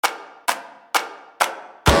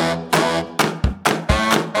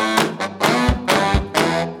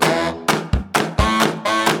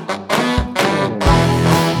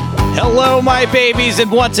Hello, my babies,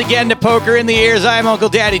 and once again to Poker in the Ears. I'm Uncle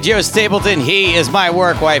Daddy Joe Stapleton. He is my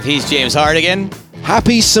work wife. He's James Hardigan.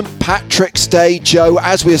 Happy St. Patrick's Day, Joe.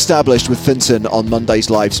 As we established with Finton on Monday's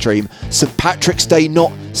live stream, St. Patrick's Day,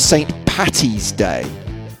 not St. Patty's Day.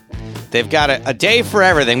 They've got a day for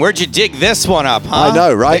everything. Where'd you dig this one up, huh? I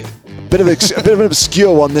know, right? A bit of an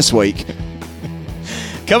obscure one this week.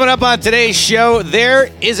 Coming up on today's show, there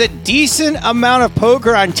is a decent amount of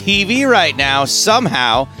poker on TV right now,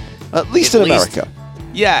 somehow. At least in America.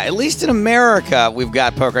 Yeah, at least in America, we've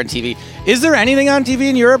got poker on TV. Is there anything on TV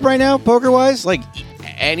in Europe right now, poker-wise? Like,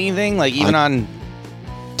 anything? Like, even on...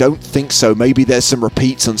 Don't think so. Maybe there's some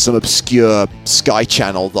repeats on some obscure Sky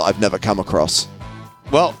channel that I've never come across.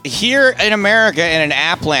 Well, here in America, in an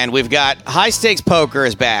app land, we've got High Stakes Poker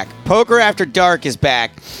is back. Poker After Dark is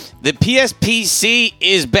back. The PSPC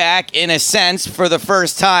is back, in a sense, for the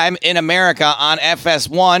first time in America on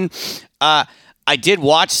FS1. I did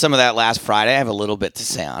watch some of that last Friday. I have a little bit to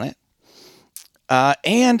say on it.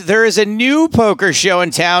 And there is a new poker show in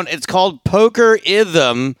town. It's called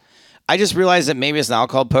Poker-ithm. I just realized that maybe it's not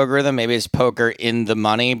called Poker-ithm. Maybe it's Poker in the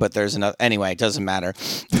Money, but there's another. Anyway, it doesn't matter.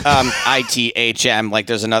 ITHM, like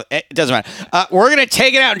there's another. It doesn't matter. We're going to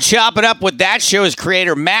take it out and chop it up with that show's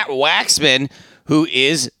creator, Matt Waxman, who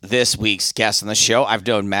is this week's guest on the show. I've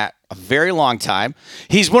known Matt a very long time.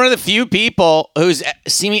 He's one of the few people who's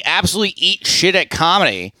seen me absolutely eat shit at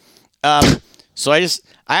comedy. So I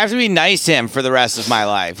have to be nice to him for the rest of my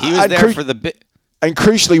life. He was there for the bit. And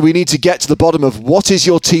crucially, we need to get to the bottom of what is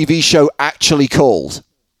your TV show actually called?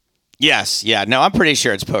 Yes, yeah. No, I'm pretty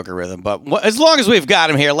sure it's Poker-ithm, but as long as we've got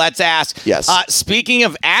him here, let's ask. Yes. Speaking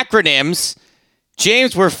of acronyms,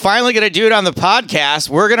 James, we're finally going to do it on the podcast.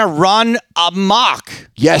 We're going to run amok.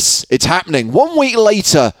 Yes, it's happening. 1 week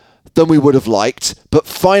later than we would have liked, but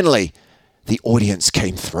finally, the audience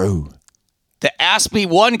came through. The Ask Me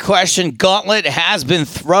One Question gauntlet has been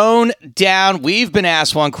thrown down. We've been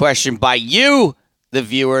asked one question by you, the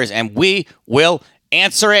viewers, and we will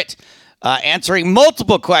answer it. Answering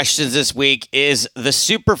multiple questions this week is the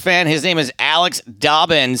super fan. His name is Alex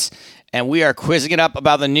Dobbins, and we are quizzing it up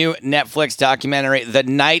about the new Netflix documentary, The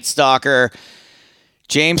Night Stalker.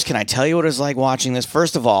 James, can I tell you what it was like watching this?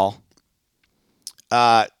 First of all,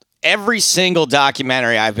 every single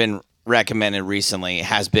documentary I've been recommended recently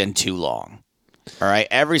has been too long. All right,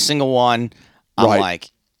 every single one, I'm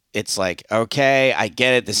like, it's like, okay, I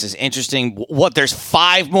get it. This is interesting. What? There's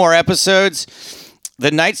 5 more episodes.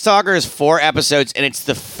 The Night Stalker is 4 episodes, and it's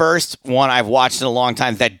the first one I've watched in a long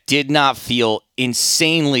time that did not feel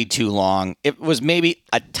insanely too long. It was maybe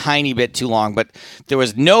a tiny bit too long, but there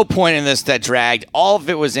was no point in this that dragged. All of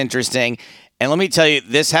it was interesting. And let me tell you,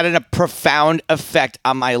 this had a profound effect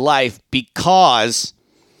on my life because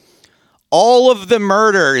all of the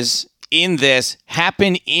murders in this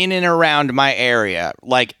happen in and around my area.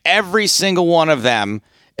 Like every single one of them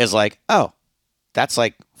is like, oh, that's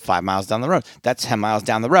like 5 miles down the road. That's 10 miles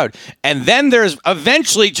down the road. And then there's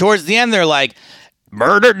eventually towards the end, they're like,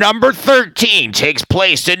 murder number 13 takes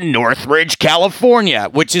place in Northridge, California,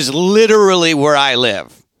 which is literally where I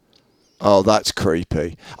live. Oh, that's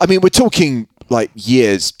creepy. I mean, we're talking like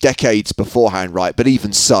years, decades beforehand, right? But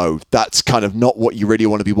even so, that's kind of not what you really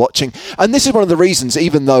want to be watching. And this is one of the reasons,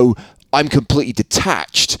 even though I'm completely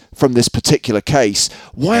detached from this particular case,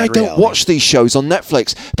 why I don't watch these shows on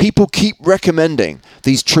Netflix. People keep recommending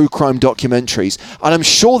these true crime documentaries, and I'm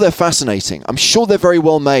sure they're fascinating. I'm sure they're very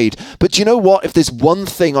well made. But do you know what? If there's one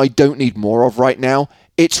thing I don't need more of right now,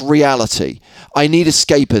 it's reality. I need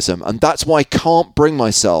escapism, and that's why I can't bring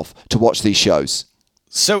myself to watch these shows.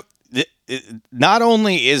 So not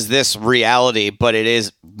only is this reality, but it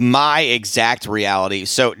is my exact reality.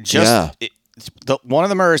 So just... Yeah. One of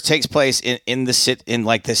the murders takes place in the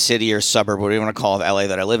city or suburb, whatever you want to call it, LA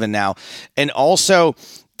that I live in now. And also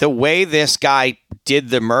the way this guy did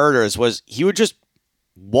the murders was he would just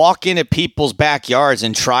walk into people's backyards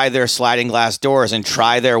and try their sliding glass doors and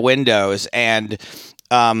try their windows. And,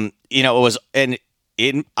 I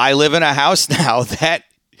live in a house now that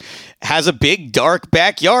has a big dark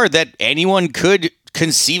backyard that anyone could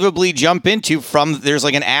conceivably jump into there's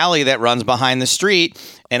like an alley that runs behind the street.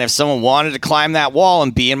 And if someone wanted to climb that wall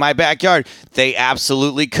and be in my backyard, they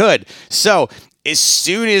absolutely could. So as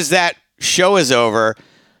soon as that show is over,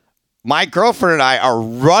 my girlfriend and I are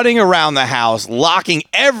running around the house, locking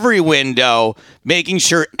every window, making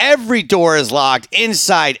sure every door is locked,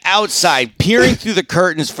 inside, outside, peering through the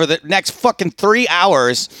curtains for the next fucking 3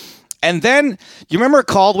 hours. And then, you remember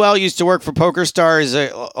Caldwell used to work for PokerStars,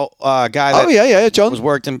 a guy that John was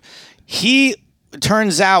worked him. He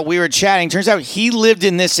turns out, we were chatting, turns out he lived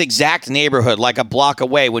in this exact neighborhood, like a block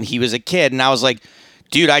away when he was a kid. And I was like,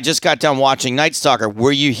 dude, I just got done watching Night Stalker.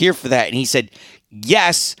 Were you here for that? And he said,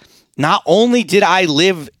 yes. Not only did I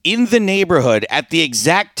live in the neighborhood at the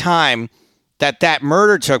exact time that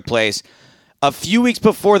murder took place, a few weeks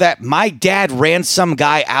before that, my dad ran some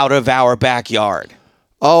guy out of our backyard.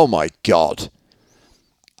 Oh, my God.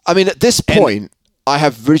 I mean, at this point, I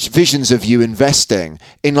have visions of you investing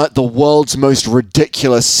in like the world's most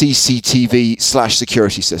ridiculous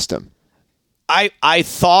CCTV/security system. I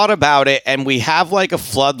thought about it, and we have like a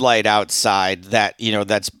floodlight outside that,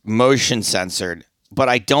 that's motion censored, but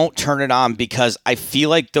I don't turn it on because I feel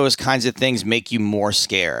like those kinds of things make you more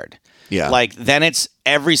scared. Yeah. Like, then it's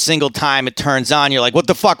every single time it turns on, you're like, what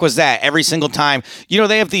the fuck was that? Every single time.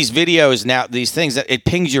 They have these videos now, these things that it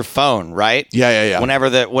pings your phone, right? Yeah. Whenever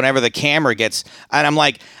the camera gets, and I'm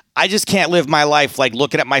like, I just can't live my life like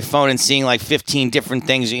looking at my phone and seeing like 15 different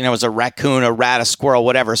things, as a raccoon, a rat, a squirrel,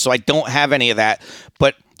 whatever. So I don't have any of that.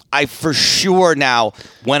 But I for sure now,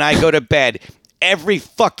 when I go to bed, every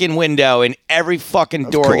fucking window and every fucking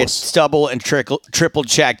door gets double and triple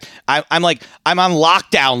checked. I'm on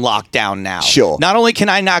lockdown now. Sure. Not only can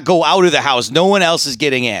I not go out of the house, no one else is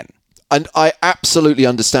getting in. And I absolutely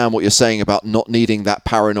understand what you're saying about not needing that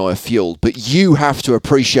paranoia fueled, but you have to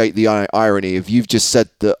appreciate the irony of you've just said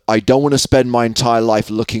that I don't want to spend my entire life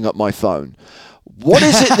looking at my phone. What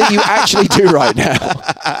is it that you actually do right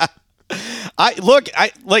now? I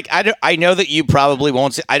know that you probably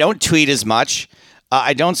won't. I don't tweet as much.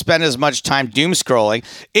 I don't spend as much time doom scrolling.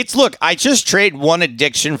 I just trade one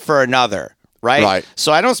addiction for another, right? Right.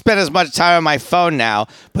 So I don't spend as much time on my phone now,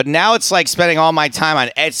 but now it's like spending all my time on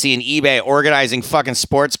Etsy and eBay organizing fucking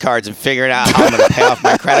sports cards and figuring out how I'm going to pay off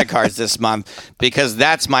my credit cards this month, because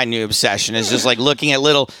that's my new obsession, is just like looking at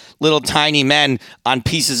little tiny men on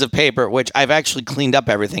pieces of paper, which I've actually cleaned up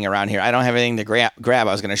everything around here. I don't have anything to grab.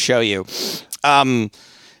 I was going to show you.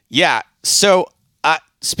 Yeah. So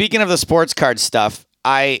speaking of the sports card stuff,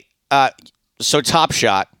 Top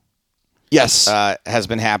Shot. Yes. Has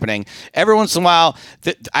been happening. Every once in a while,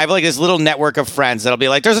 I have like this little network of friends that'll be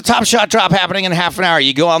like, there's a Top Shot drop happening in half an hour.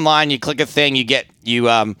 You go online, you click a thing,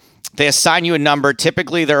 they assign you a number.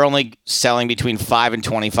 Typically, they're only selling between 5 and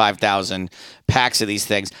 25,000 packs of these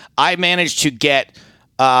things. I managed to get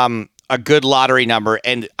a good lottery number,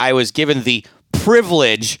 and I was given the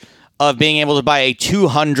privilege of being able to buy a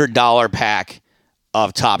 $200 pack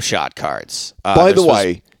of Top Shot cards. By the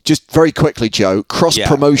way, just very quickly, Joe,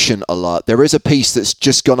 cross-promotion alert. There is a piece that's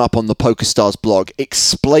just gone up on the PokerStars blog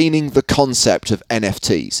explaining the concept of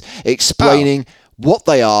NFTs, explaining what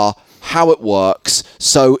they are, how it works.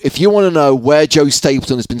 So if you want to know where Joe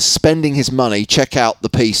Stapleton has been spending his money, check out the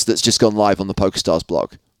piece that's just gone live on the PokerStars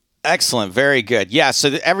blog. Excellent. Very good. Yeah.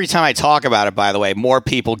 So every time I talk about it, by the way, more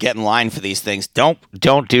people get in line for these things. Don't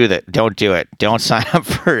do that. Don't do it. Don't sign up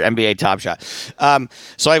for NBA Top Shot.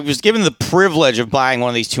 So I was given the privilege of buying one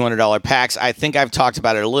of these $200 packs. I think I've talked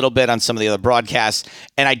about it a little bit on some of the other broadcasts,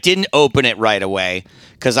 and I didn't open it right away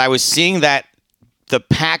because I was seeing that the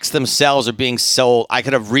packs themselves are being sold. I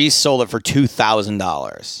could have resold it for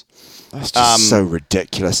 $2,000. That's just so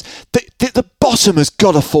ridiculous. The bottom has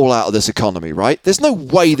got to fall out of this economy, right? There's no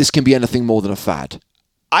way this can be anything more than a fad.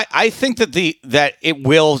 I think that it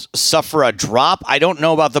will suffer a drop. I don't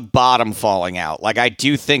know about the bottom falling out. Like, I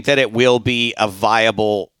do think that it will be a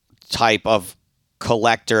viable type of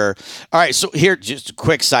collector. All right, so here, just a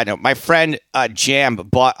quick side note. My friend Jam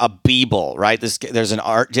bought a Beeble, right? There's an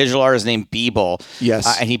digital artist named Beeble.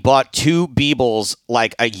 Yes. And he bought 2 Beebles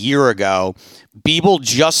like a year ago. Beeble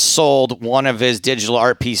just sold one of his digital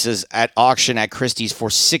art pieces at auction at Christie's for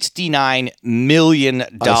 $69 million.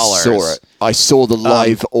 I saw it. I saw the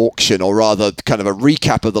live auction, or rather kind of a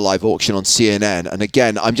recap of the live auction on CNN. And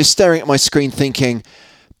again, I'm just staring at my screen thinking,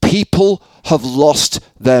 people have lost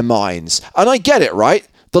their minds. And I get it, right?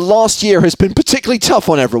 The last year has been particularly tough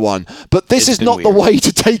on everyone, but this is not the way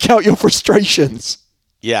to take out your frustrations.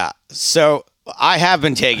 Yeah. So I have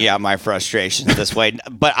been taking out my frustrations this way,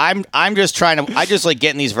 but I'm just trying to. I just like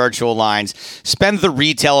getting these virtual lines, spend the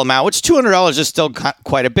retail amount, which $200 is still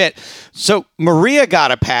quite a bit. So Maria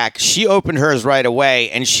got a pack. She opened hers right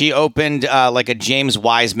away, and she opened like a James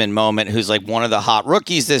Wiseman moment, who's like one of the hot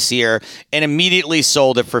rookies this year, and immediately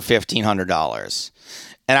sold it for $1,500.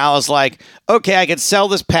 And I was like, okay, I could sell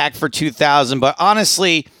this pack for $2,000, but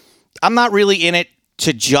honestly, I'm not really in it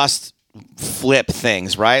to just flip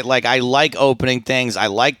things, right? Like, I like opening things. I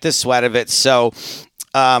like the sweat of it. So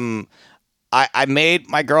I made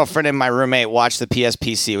my girlfriend and my roommate watch the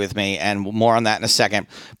PSPC with me, and more on that in a second.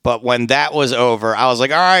 But when that was over, I was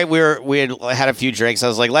like, all right, we had a few drinks. I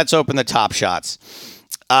was like, let's open the Top Shots.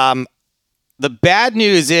 The bad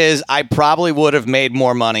news is I probably would have made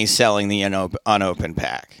more money selling the unopened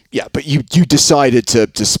pack. Yeah, but you decided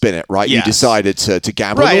to spin it, right? Yes. You decided to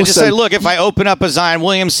gamble. Right, And and just also, say, look, if I open up a Zion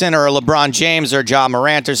Williamson or a LeBron James or Ja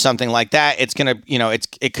Morant or something like that, it's going to,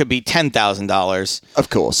 it could be $10,000. of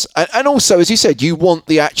course. And also, as you said, you want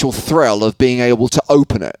the actual thrill of being able to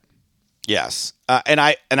open it. Yes. And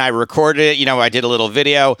I recorded it. I did a little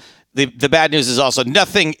video. The bad news is also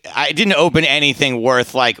nothing. I didn't open anything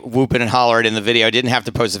worth like whooping and hollering in the video. I didn't have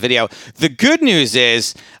to post the video. The good news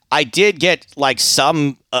is I did get like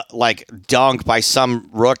some dunk by some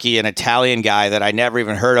rookie, an Italian guy that I never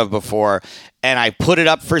even heard of before. And I put it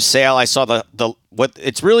up for sale. I saw what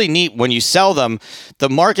it's really neat when you sell them. The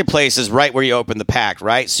marketplace is right where you open the pack,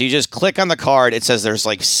 right? So you just click on the card. It says there's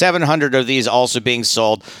like 700 of these also being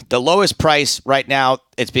sold. The lowest price right now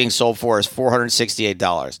it's being sold for is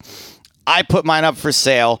 $468. I put mine up for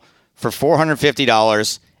sale for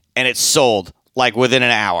 $450, and it sold like within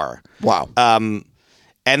an hour. Wow.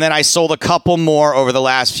 And then I sold a couple more over the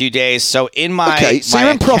last few days. So in my so my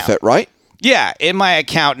you're in account- profit, right? Yeah, in my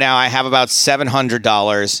account now, I have about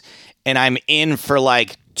 $700, and I'm in for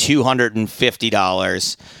like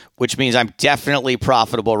 $250, which means I'm definitely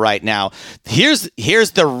profitable right now. Here's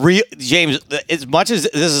the real James. As much as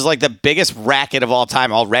this is like the biggest racket of all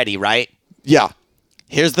time already, right? Yeah.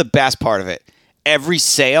 Here's the best part of it. Every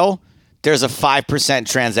sale, there's a 5%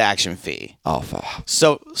 transaction fee. Oh,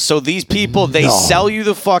 So these people, they sell you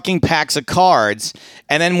the fucking packs of cards,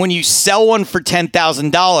 and then when you sell one for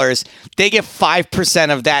 $10,000, they get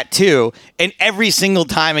 5% of that too, and every single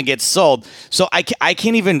time it gets sold. So I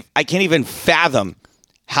can't even fathom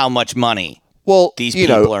how much money these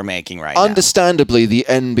people are making right now. Understandably, the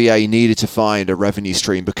NBA needed to find a revenue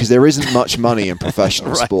stream because there isn't much money in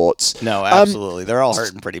professional sports. No, absolutely. They're all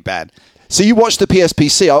hurting pretty bad. So you watched the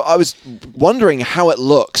PSPC. I was wondering how it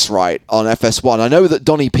looks, right, on FS1. I know that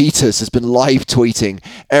Donnie Peters has been live tweeting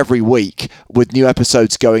every week with new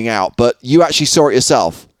episodes going out, but you actually saw it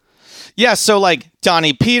yourself. Yeah, so like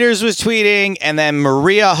Donnie Peters was tweeting, and then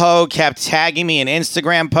Maria Ho kept tagging me in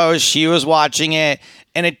Instagram posts. She was watching it,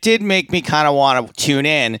 and it did make me kind of want to tune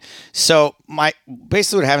in. So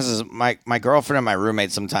basically what happens is my girlfriend and my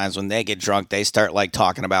roommate sometimes when they get drunk, they start like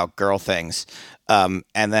talking about girl things. And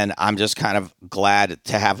then I'm just kind of glad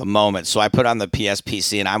to have a moment. So I put on the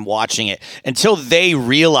PSPC and I'm watching it until they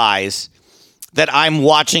realize that I'm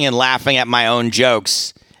watching and laughing at my own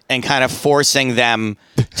jokes and kind of forcing them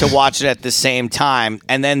to watch it at the same time.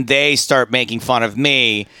 And then they start making fun of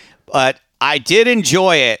me. But I did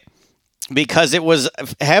enjoy it because it was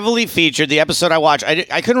heavily featured. The episode I watched,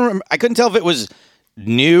 I couldn't tell if it was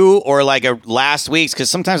new or like a last week's, because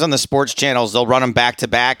sometimes on the sports channels they'll run them back to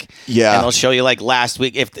back. Yeah, and they'll show you like last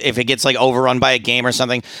week if it gets like overrun by a game or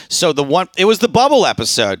something. So it was the Bubble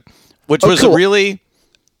episode, which was cool. a really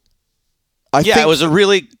it was a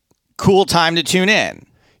really cool time to tune in.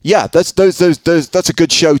 Yeah, that's a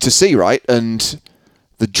good show to see, right? And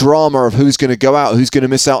the drama of who's going to go out, who's going to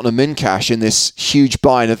miss out on a min cash in this huge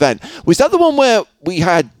buy-in event. Was that the one where we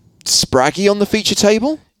had Spraggy on the feature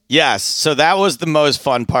table? Yes. So that was the most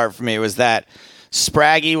fun part for me, was that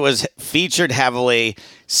Spraggy was featured heavily.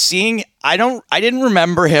 I didn't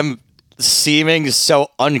remember him seeming so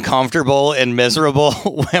uncomfortable and miserable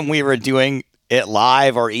when we were doing it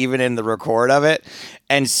live or even in the record of it,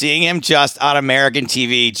 and seeing him just on American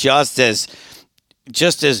TV just as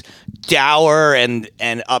dour and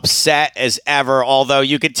upset as ever, although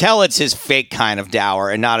you could tell it's his fake kind of dour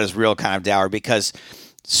and not his real kind of dour, because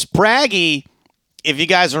Spraggy, if you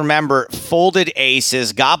guys remember, folded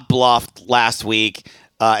aces, got bluffed last week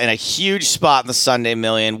in a huge spot in the Sunday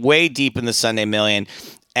Million, way deep in the Sunday Million,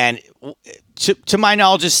 and to my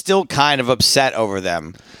knowledge is still kind of upset over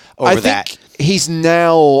them. I think he's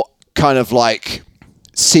now kind of like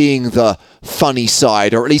seeing the funny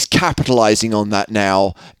side, or at least capitalizing on that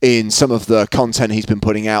now in some of the content he's been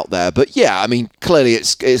putting out there. But yeah, I mean, clearly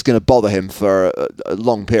it's going to bother him for a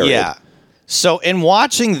long period. Yeah. So in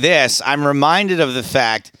watching this, I'm reminded of the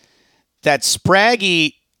fact that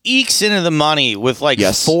Spraggy ekes into the money with like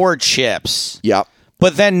 4 chips. Yeah.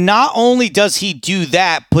 But then not only does he do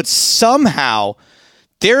that, but somehow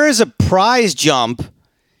there is a prize jump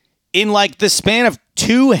in like the span of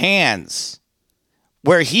 2 hands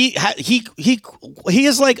where he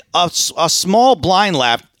has like a small blind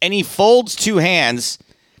left, and he folds 2 hands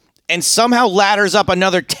and somehow ladders up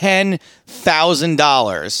another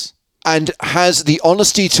 $10,000. And has the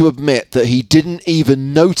honesty to admit that he didn't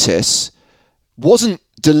even notice, wasn't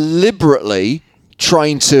deliberately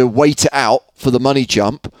trying to wait it out for the money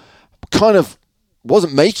jump, kind of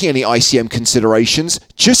wasn't making any ICM considerations,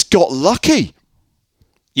 just got lucky.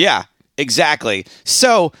 Yeah. Exactly.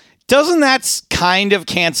 So doesn't that kind of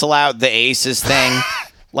cancel out the aces thing?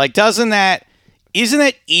 Like, isn't that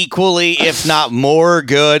equally, if not more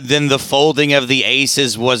good than the folding of the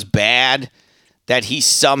aces was bad? That he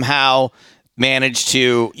somehow managed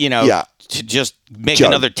to, to just make Joe,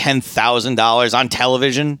 another $10,000 on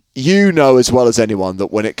television. You know as well as anyone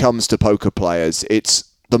that when it comes to poker players, it's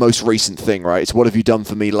the most recent thing, right? It's what have you done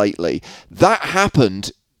for me lately? That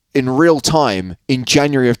happened in real time in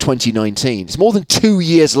January of 2019. It's more than 2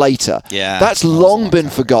 years later. Yeah, that's long been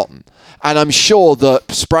forgotten. And I'm sure that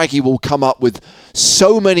Spraggy will come up with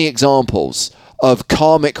so many examples of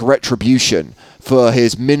karmic retribution for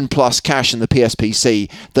his min plus cash in the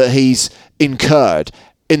PSPC that he's incurred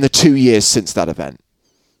in the 2 years since that event.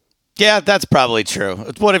 Yeah, that's probably true.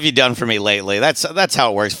 What have you done for me lately? That's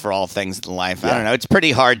how it works for all things in life. I don't know. It's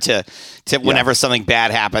pretty hard to whenever something bad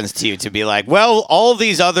happens to you to be like, well, all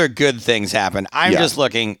these other good things happen. I'm just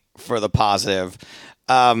looking for the positive.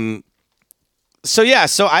 So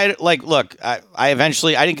I look. I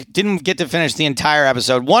eventually didn't get to finish the entire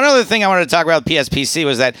episode. One other thing I wanted to talk about PSPC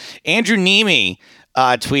was that Andrew Neeme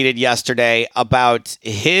tweeted yesterday about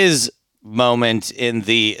his moment in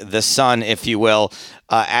the sun, if you will,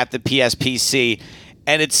 at the PSPC,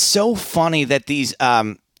 and it's so funny that these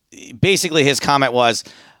basically his comment was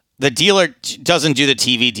the dealer doesn't do the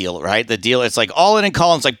TV deal, right? The dealer, it's like all in and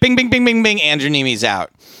call, and it's like bing, bing, bing, bing, bing. Andrew Neme's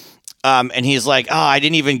out. And he's like, oh, I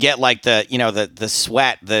didn't even get like the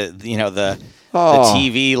sweat, the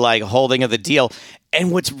TV like holding of the deal.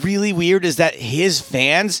 And what's really weird is that his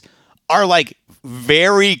fans are like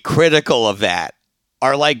very critical of that,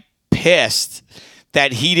 are like pissed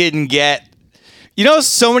that he didn't get.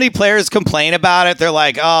 So many players complain about it. They're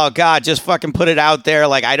like, oh God, just fucking put it out there.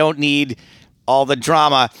 Like, I don't need all the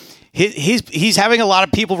drama. He's having a lot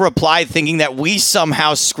of people reply thinking that we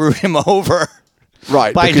somehow screwed him over.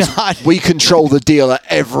 Right, because we control the deal at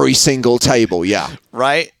every single table, yeah.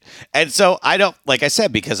 Right? And so I don't, like I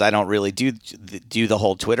said, because I don't really do the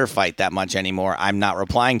whole Twitter fight that much anymore, I'm not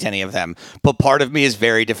replying to any of them. But part of me is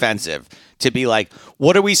very defensive to be like,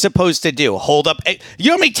 what are we supposed to do? Hold up. You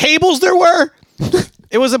know how many tables there were?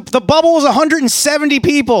 The bubble was 170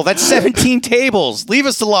 people. That's 17 tables. Leave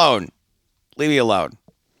us alone. Leave me alone.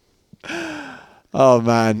 Oh,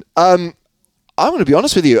 man. I'm going to be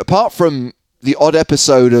honest with you. Apart from the odd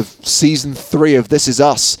episode of season 3 of This Is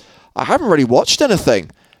Us, I haven't really watched anything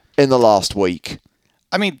in the last week.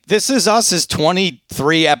 I mean, This Is Us is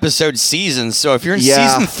 23 episode seasons, so if you're in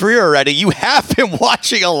season 3 already, you have been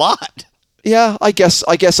watching a lot. Yeah, I guess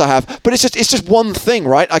I have. But it's just one thing,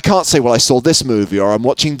 right? I can't say, well, I saw this movie or I'm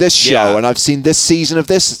watching this show and I've seen this season of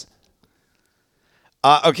this.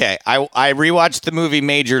 Okay, I rewatched the movie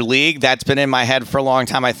Major League. That's been in my head for a long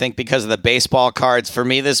time, I think, because of the baseball cards. For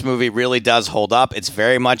me, this movie really does hold up. It's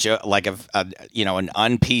very much like an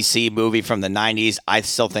un-PC movie from the 90s. I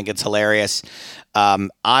still think it's hilarious. On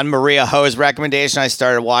Maria Ho's recommendation, I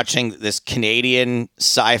started watching this Canadian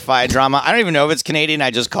sci-fi drama. I don't even know if it's Canadian. I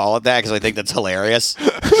just call it that because I think that's hilarious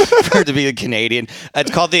for it to be a Canadian. It's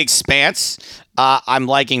called The Expanse. I'm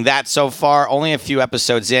liking that so far. Only a few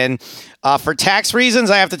episodes in. For tax reasons,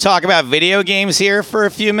 I have to talk about video games here for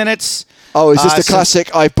a few minutes. Oh, is this the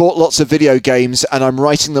classic, I bought lots of video games and I'm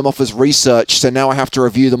writing them off as research, so now I have to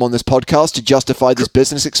review them on this podcast to justify this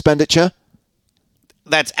business expenditure?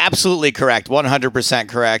 That's absolutely correct. 100%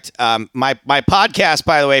 correct. My podcast,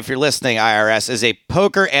 by the way, if you're listening, IRS, is a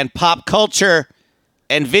poker and pop culture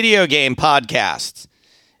and video game podcast.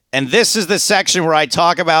 And this is the section where I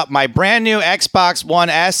talk about my brand new Xbox One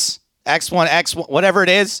S, X1, X1, whatever it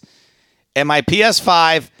is, and my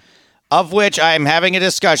PS5, of which I am having a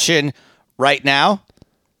discussion right now.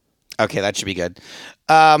 Okay, that should be good.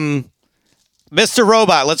 Mr.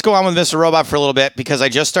 Robot. Let's go on with Mr. Robot for a little bit because I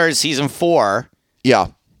just started season 4. Yeah.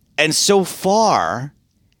 And so far,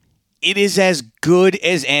 it is as good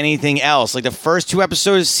as anything else. Like the first 2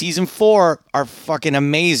 episodes of season 4 are fucking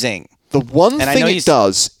amazing. The one thing it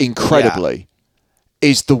does incredibly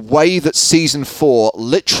is the way that season 4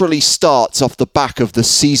 literally starts off the back of the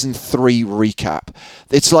season 3 recap.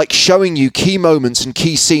 It's like showing you key moments and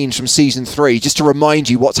key scenes from season 3 just to remind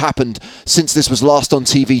you what's happened since this was last on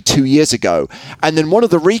TV 2 years ago. And then one of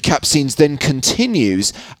the recap scenes then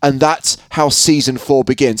continues, and that's how season 4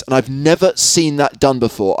 begins. And I've never seen that done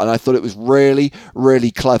before, and I thought it was really,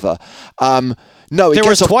 really clever. No, there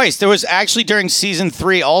was twice. There was actually during season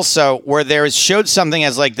 3 also where there was showed something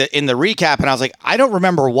as like in the recap, and I was like, I don't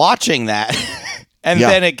remember watching that. And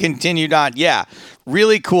then it continued on. Yeah,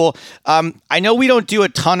 really cool. I know we don't do a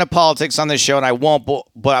ton of politics on this show, and I won't.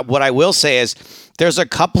 But what I will say is there's a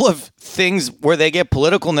couple of things where they get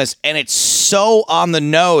politicalness, and it's so on the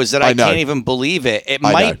nose that I can't even believe it. It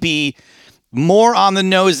might be more on the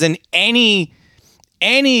nose than any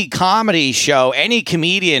comedy show, any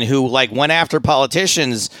comedian who like went after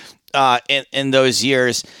politicians in those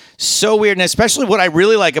years. So weird. And especially what I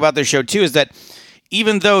really like about the show too is that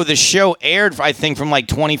even though the show aired, I think, from like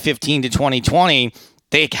 2015 to 2020,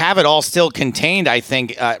 they have it all still contained. I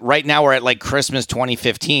think right now we're at like Christmas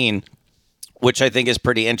 2015, which I think is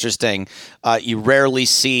pretty interesting. You rarely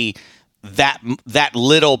see that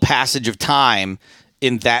little passage of time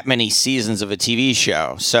in that many seasons of a TV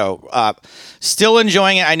show. So still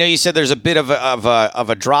enjoying it. I know you said there's a bit of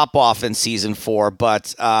a drop off in season 4,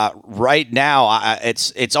 but right now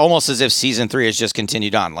it's almost as if season 3 has just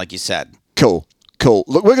continued on, like you said. Cool.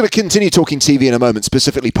 Look, we're going to continue talking TV in a moment,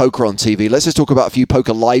 specifically poker on TV. Let's just talk about a few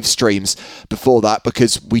poker live streams before that,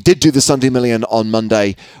 because we did do the Sunday Million on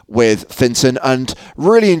Monday with Finton and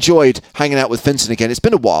really enjoyed hanging out with Finton again. It's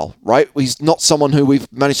been a while, right? He's not someone who we've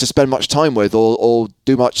managed to spend much time with or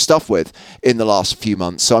do much stuff with in the last few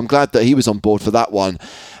months. So I'm glad that he was on board for that one.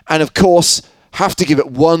 And of course, have to give it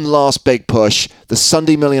one last big push, the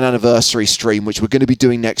Sunday Million anniversary stream, which we're going to be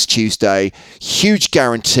doing next Tuesday. Huge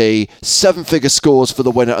guarantee, 7-figure scores for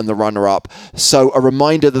the winner and the runner-up. So a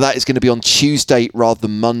reminder that is going to be on Tuesday rather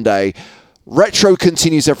than Monday. Retro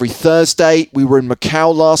continues every Thursday. We were in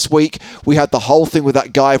Macau last week. We had the whole thing with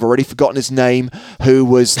that guy, I've already forgotten his name, who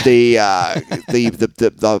was the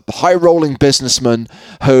high-rolling businessman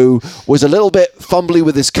who was a little bit fumbly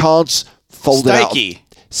with his cards, folded out.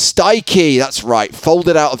 Stikey, that's right.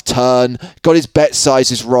 Folded out of turn, got his bet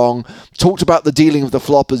sizes wrong, talked about the dealing of the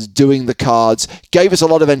floppers, doing the cards, gave us a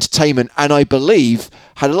lot of entertainment, and I believe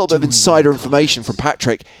had a little bit of insider information from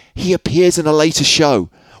Patrick. He appears in a later show.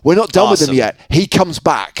 We're not done with him yet. He comes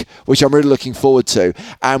back, which I'm really looking forward to.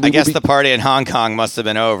 And I guess the party in Hong Kong must have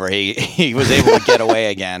been over. He was able to get away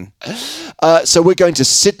again. So we're going to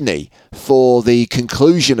Sydney for the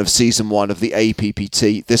conclusion of season 1 of the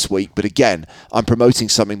APPT this week. But again, I'm promoting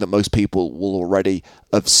something that most people will already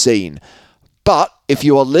have seen. But if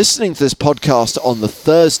you are listening to this podcast on the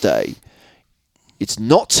Thursday, it's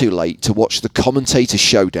not too late to watch the Commentator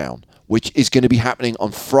Showdown, which is going to be happening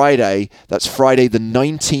on Friday. That's Friday the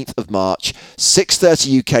 19th of March,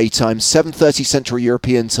 6:30 UK time, 7:30 Central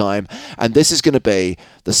European time. And this is going to be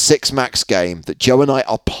the Six Max game that Joe and I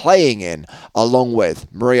are playing in, along with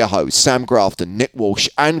Maria Ho, Sam Grafton, Nick Walsh,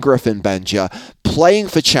 and Griffin Benja, playing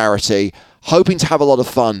for charity, hoping to have a lot of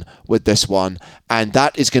fun with this one. And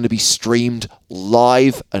that is going to be streamed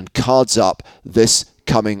live and cards up this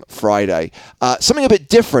coming Friday. Something a bit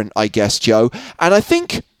different, I guess, Joe. And I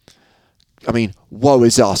think, woe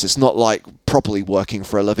is us. It's not like properly working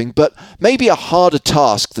for a living, but maybe a harder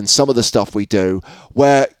task than some of the stuff we do,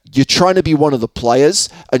 where you're trying to be one of the players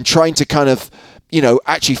and trying to kind of,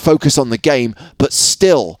 actually focus on the game, but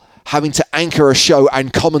still having to anchor a show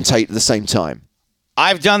and commentate at the same time.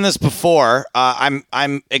 I've done this before.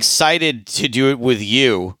 I'm excited to do it with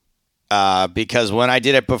you. Because when I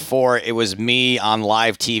did it before, it was me on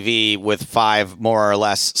live TV with 5 more or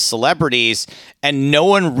less celebrities, and no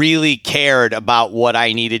one really cared about what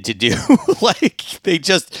I needed to do. Like, they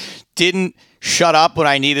just didn't shut up when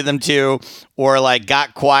I needed them to, or like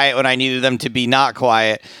got quiet when I needed them to be not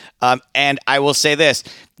quiet. And I will say this,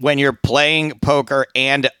 when you're playing poker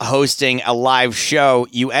and hosting a live show,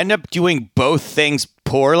 you end up doing both things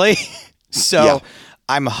poorly. So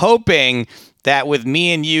I'm hoping that with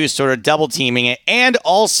me and you sort of double teaming it, and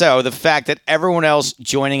also the fact that everyone else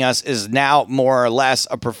joining us is now more or less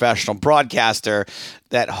a professional broadcaster,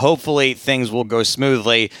 that hopefully things will go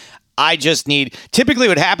smoothly. I just need, typically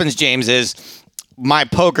what happens, James, is my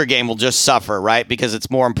poker game will just suffer, right? Because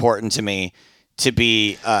it's more important to me to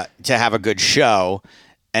be, to have a good show.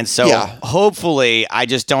 And so hopefully I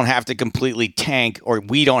just don't have to completely tank, or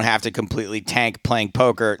we don't have to completely tank playing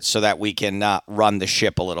poker, so that we can run the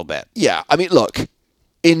ship a little bit. Yeah, look,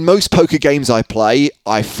 in most poker games I play,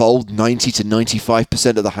 I fold 90 to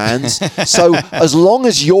 95% of the hands. So as long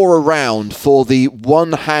as you're around for the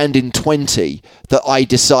 1 hand in 20 that I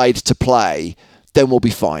decide to play, then we'll be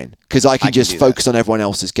fine, because I can just focus on everyone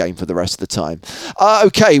else's game for the rest of the time.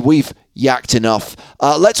 Okay, we've yacked enough.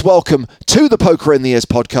 Let's welcome to the Poker in the Ears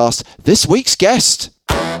podcast this week's guest.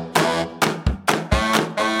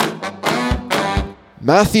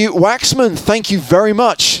 Matthew Waxman, thank you very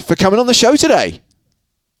much for coming on the show today.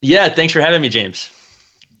 Yeah, thanks for having me, James.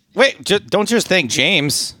 Wait, don't just thank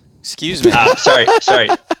James. Excuse me. Sorry.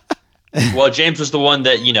 Well, James was the one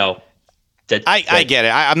that, I get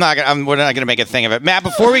it. We're not gonna make a thing of it, Matt.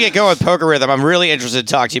 Before we get going with Poker Rhythm, I'm really interested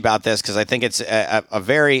to talk to you about this because I think it's a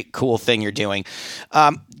very cool thing you're doing.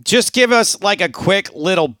 Just give us like a quick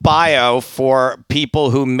little bio for people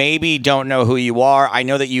who maybe don't know who you are. I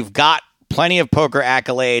know that you've got plenty of poker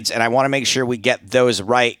accolades, and I want to make sure we get those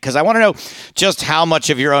right because I want to know just how much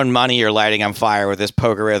of your own money you're lighting on fire with this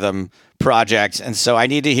Poker Rhythm project. And so I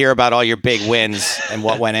need to hear about all your big wins and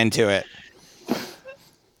what went into it.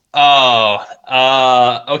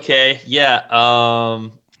 Okay. Yeah.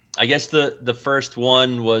 I guess the first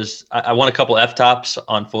one was I won a couple F-tops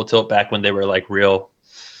on Full Tilt back when they were like real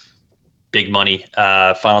big money.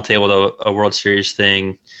 Final table, a World Series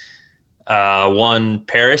thing. Won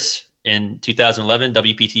Paris in 2011,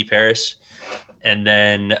 WPT Paris. And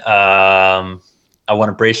then I won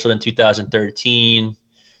a bracelet in 2013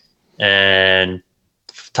 and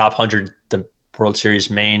top 100, the World Series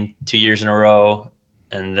main 2 years in a row.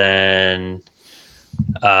 And then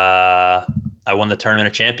I won the Tournament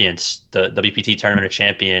of Champions, the WPT Tournament of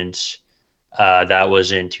Champions. That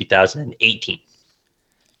was in 2018.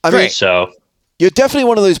 I mean, so you're definitely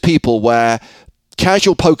one of those people where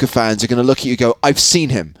casual poker fans are going to look at you and go, I've seen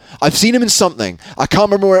him. I've seen him in something. I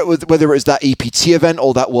can't remember whether it was that EPT event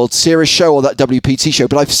or that World Series show or that WPT show,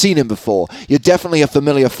 but I've seen him before. You're definitely a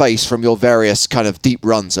familiar face from your various kind of deep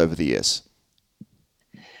runs over the years.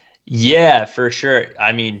 Yeah, for sure.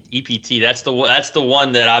 I mean, EPT, that's the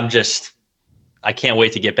one that I can't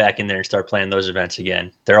wait to get back in there and start playing those events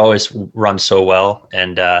again. They're always run so well,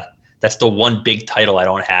 and that's the one big title I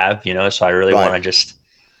don't have, so I really want to just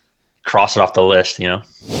cross it off the list,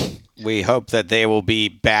 We hope that they will be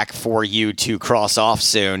back for you to cross off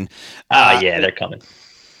soon. Yeah, they're coming.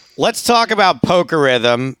 Let's talk about Poker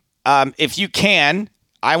Rhythm. If you can,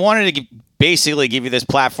 I wanted to basically give you this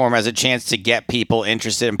platform as a chance to get people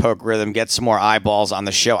interested in Poker Rhythm, get some more eyeballs on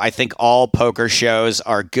the show. I think all poker shows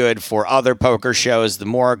are good for other poker shows. The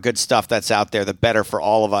more good stuff that's out there, the better for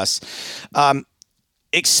all of us.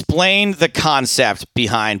 Explain the concept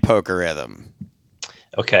behind Poker Rhythm.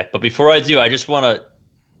 Okay, but before I do, I just want to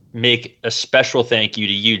make a special thank you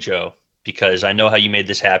to you, Joe, because I know how you made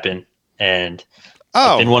this happen, and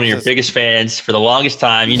I've been one of your biggest fans for the longest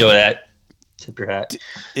time. You know that. Tip your hat.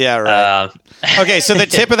 Yeah, right. Okay, so the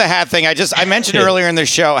tip of the hat thing, I mentioned earlier in the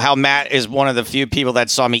show how Matt is one of the few people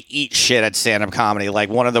that saw me eat shit at stand-up comedy, like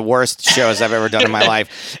one of the worst shows I've ever done in my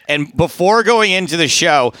life. And before going into the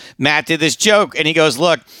show, Matt did this joke, and he goes,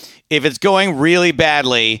 look, if it's going really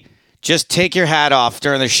badly, just take your hat off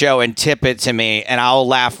during the show and tip it to me, and I'll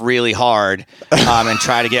laugh really hard and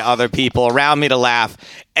try to get other people around me to laugh.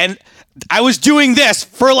 And I was doing this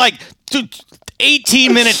for like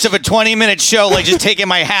 18 minutes of a 20-minute show, like just taking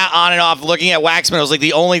my hat on and off, looking at Waxman. It was like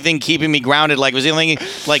the only thing keeping me grounded, like it was the only thing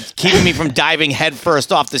like keeping me from diving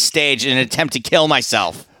headfirst off the stage in an attempt to kill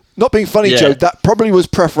myself. Not being funny, Joe, that probably was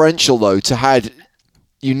preferential, though, to had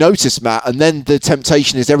you notice, Matt, and then the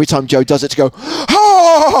temptation is every time Joe does it to go,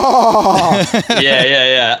 ah!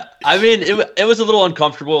 Yeah. I mean, it was a little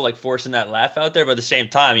uncomfortable, like forcing that laugh out there, but at the same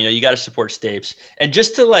time, you got to support Stapes. And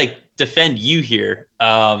just to like defend you here,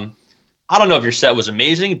 I don't know if your set was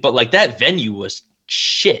amazing, but like that venue was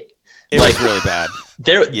shit. It was really bad.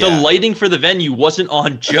 The lighting for the venue wasn't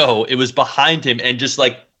on Joe. It was behind him and just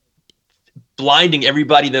like blinding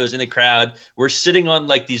everybody that was in the crowd. We're sitting on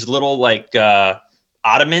like these little like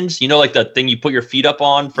ottomans, like the thing you put your feet up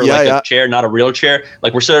on for a chair, not a real chair.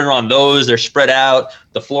 Like we're sitting on those. They're spread out.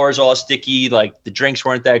 The floor is all sticky. Like the drinks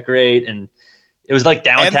weren't that great. And it was like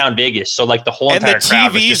downtown Vegas. So like the whole entire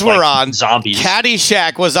crowd was just were like on. Zombies.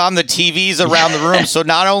 Caddyshack was on the TVs around the room. So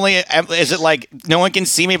not only is it like no one can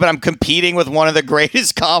see me, but I'm competing with one of the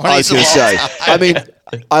greatest comedies. I was going to say, I mean,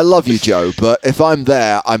 I love you, Joe, but if I'm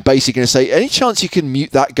there, I'm basically going to say, any chance you can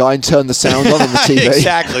mute that guy and turn the sound on the TV?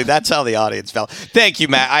 Exactly. That's how the audience felt. Thank you,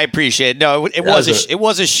 Matt. I appreciate it. No, it was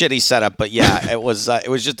a shitty setup, but yeah, it was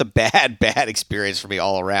just a bad experience for me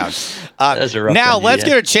all around. Now let's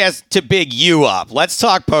get a chance to big you up. Let's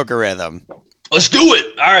talk Poker Rhythm. Let's do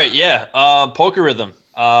it. All right. Yeah. Poker Rhythm.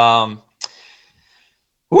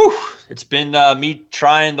 It's been me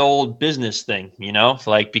trying the old business thing,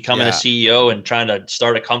 like becoming a CEO and trying to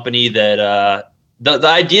start a company that the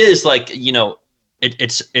idea is like,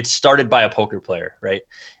 it's started by a poker player, right?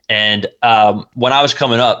 And when I was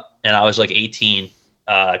coming up and I was like 18,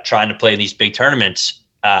 trying to play in these big tournaments,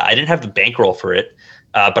 I didn't have the bankroll for it,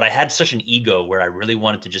 but I had such an ego where I really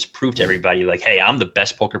wanted to just prove to everybody like, hey, I'm the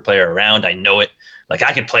best poker player around. I know it. Like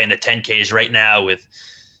I can play in the 10Ks right now with,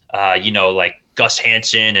 like Gus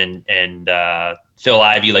Hansen and Phil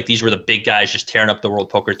Ivey. Like these were the big guys just tearing up the World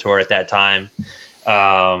Poker Tour at that time.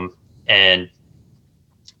 And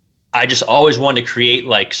I just always wanted to create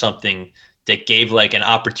like something that gave like an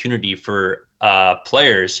opportunity for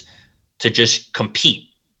players to just compete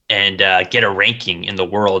and get a ranking in the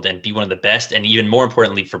world and be one of the best. And even more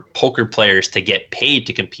importantly, for poker players to get paid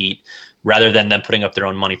to compete rather than them putting up their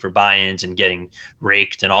own money for buy-ins and getting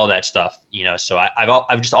raked and all that stuff, you know? So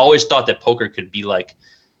I've just always thought that poker could be like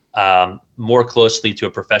more closely to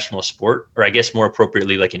a professional sport, or I guess more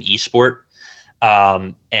appropriately, like an esport,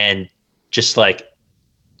 and just like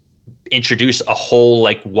introduce a whole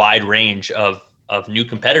like wide range of new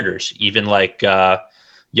competitors, even like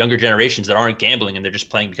younger generations that aren't gambling and they're just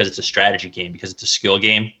playing because it's a strategy game, because it's a skill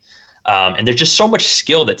game. And there's just so much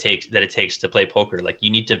skill that it takes to play poker. Like you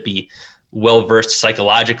need to be well versed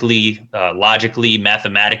psychologically, logically,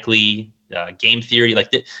 mathematically, game theory.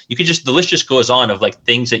 Like the list just goes on of like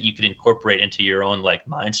things that you could incorporate into your own like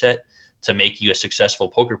mindset to make you a successful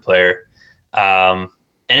poker player.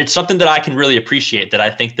 And it's something that I can really appreciate, that I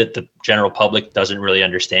think that the general public doesn't really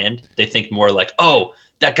understand. They think more like, oh,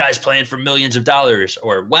 that guy's playing for millions of dollars,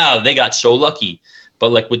 or wow, they got so lucky.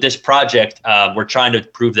 But like with this project, we're trying to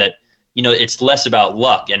prove that, you know, it's less about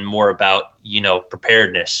luck and more about, you know,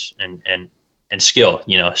 preparedness and skill,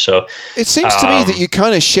 you know. So it seems to me that you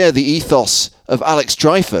kind of share the ethos of Alex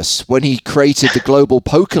Dreyfus when he created the Global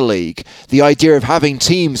Poker League, the idea of having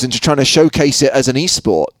teams and just trying to showcase it as an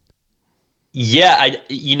esport. Yeah,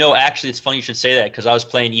 actually, it's funny you should say that, because I was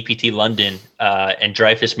playing EPT London, and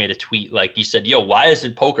Dreyfus made a tweet like, he said, "Yo, why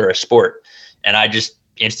isn't poker a sport?" And I just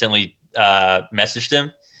instantly messaged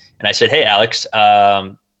him, and I said, "Hey, Alex,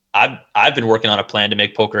 I've been working on a plan to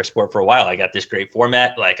make poker a sport for a while. I got this great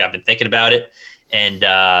format. Like I've been thinking about it, and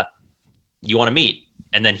you want to meet?"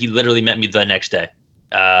 And then he literally met me the next day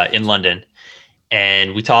in London,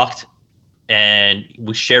 and we talked. And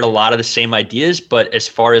we shared a lot of the same ideas, but as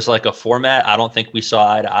far as like a format, I don't think we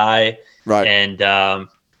saw eye to eye. Right. And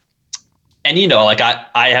you know, like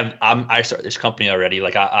I started this company already.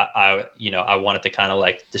 Like I wanted to kind of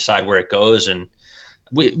like decide where it goes, and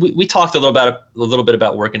we talked a little bit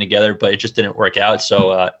about working together, but it just didn't work out.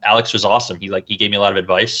 So Alex was awesome. He gave me a lot of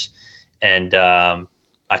advice, and I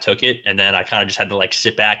took it, and then I kind of just had to like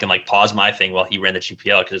sit back and like pause my thing while he ran the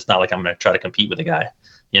GPL, because it's not like I'm going to try to compete with the guy.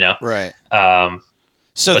 You know, right.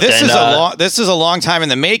 So this is a long time in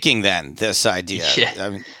the making. Then this idea,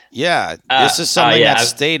 this is something that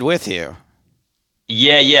stayed with you.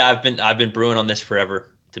 Yeah. I've been brewing on this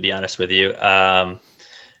forever, to be honest with you.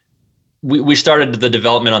 We started the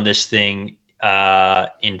development on this thing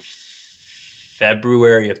in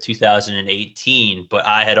February of 2018, but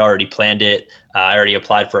I had already planned it. I already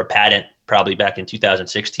applied for a patent probably back in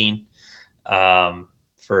 2016 for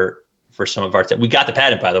some of our we got the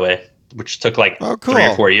patent, by the way, which took like 3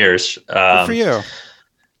 or 4 years. Good for you.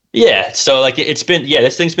 Yeah. So like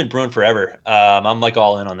this thing's been brewing forever. I'm like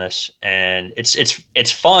all in on this, and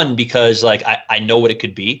it's fun because like I know what it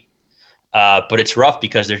could be. But it's rough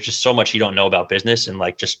because there's just so much you don't know about business, and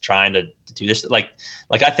like just trying to do this. Like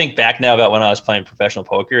I think back now about when I was playing professional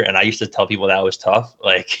poker, and I used to tell people that was tough.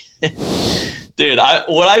 Like, dude,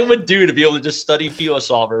 what I would do to be able to just study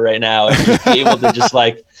PioSolver right now and just be able to just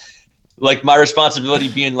like my responsibility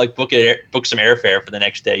being like book some airfare for the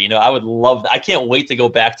next day. You know, I would love that. I can't wait to go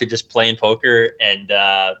back to just playing poker and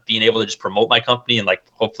being able to just promote my company, and like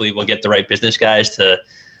hopefully we'll get the right business guys to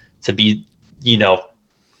be, you know,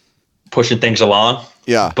 pushing things along.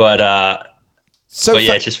 Yeah. But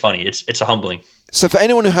it's just funny. It's a humbling. So for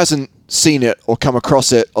anyone who hasn't seen it or come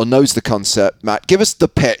across it or knows the concept, Matt, give us the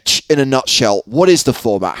pitch in a nutshell. What is the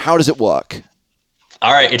format? How does it work?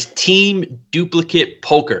 All right. It's team duplicate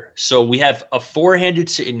poker. So we have a 4-handed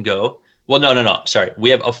sit and go. Well, no. Sorry. We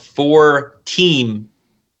have a 4-team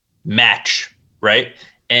match, right?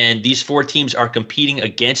 And these 4 teams are competing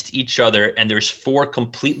against each other, and there's 4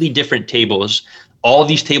 completely different tables. All of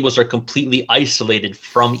these tables are completely isolated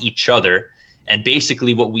from each other. And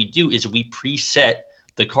basically what we do is we preset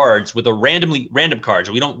the cards with random cards.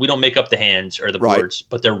 We don't make up the hands or the boards,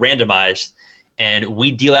 but they're randomized. And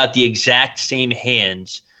we deal out the exact same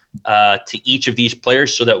hands to each of these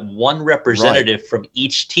players, so that one representative from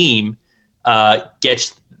each team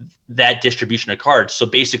gets that distribution of cards. So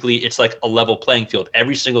basically it's like a level playing field.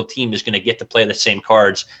 Every single team is going to get to play the same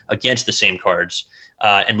cards against the same cards.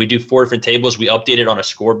 And we do 4 different tables. We update it on a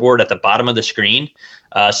scoreboard at the bottom of the screen.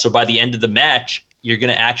 So by the end of the match, you're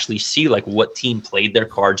going to actually see like what team played their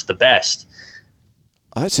cards the best.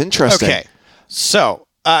 Oh, that's interesting. Okay. So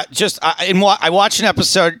I watched an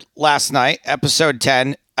episode last night, episode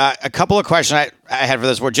 10. A couple of questions I had for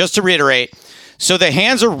this were just to reiterate. So the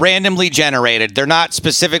hands are randomly generated. They're not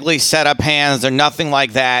specifically set up hands. They're nothing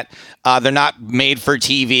like that. They're not made for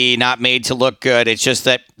TV, not made to look good. It's just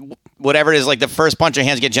that whatever it is, like the first bunch of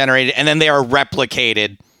hands get generated, and then they are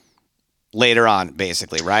replicated later on,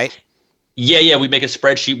 basically, right? Yeah. We make a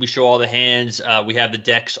spreadsheet. We show all the hands. We have the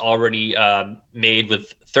decks already made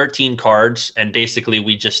with 13 cards, and basically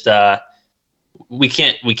we just we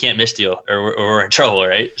can't misdeal or we're in trouble,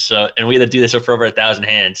 right? So, and we had to do this for over 1,000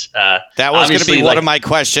 hands. That was going to be one of my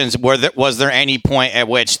questions. Was there any point at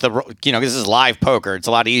which this is live poker? It's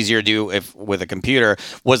a lot easier to do with a computer.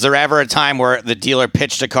 Was there ever a time where the dealer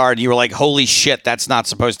pitched a card and you were like, "Holy shit, that's not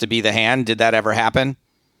supposed to be the hand"? Did that ever happen?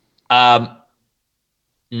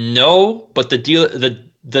 No, but the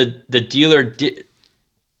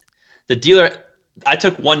dealer. I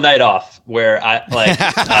took one night off where I like.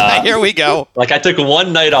 Here we go. Like I took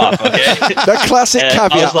one night off. Okay. That classic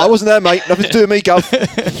caveat. I wasn't there, mate. Nothing to do with me,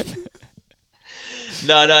 Gov.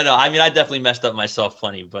 No. I mean, I definitely messed up myself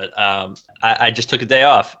plenty, but I just took a day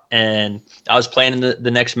off, and I was playing in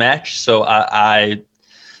the next match. So I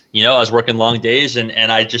was working long days, and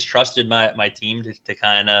I just trusted my team to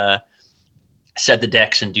kind of set the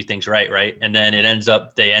decks and do things right. And then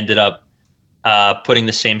they ended up putting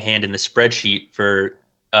the same hand in the spreadsheet for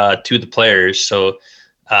two of the players. So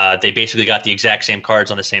they basically got the exact same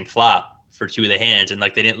cards on the same flop for two of the hands. And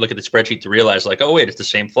like, they didn't look at the spreadsheet to realize like, oh wait, it's the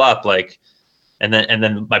same flop. Like, and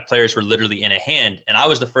then my players were literally in a hand, and I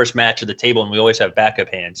was the first match at the table, and we always have backup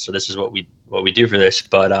hands. So this is what we do for this.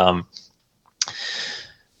 But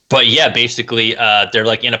yeah, basically they're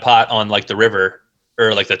like in a pot on like the river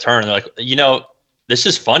or like the turn. They're like, this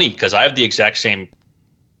is funny because I have the exact same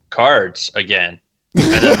cards again.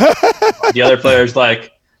 And then the other player's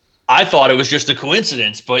like, I thought it was just a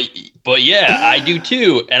coincidence, but yeah, I do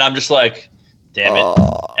too. And I'm just like, damn it.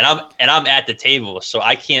 And I'm at the table, so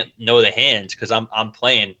I can't know the hands because I'm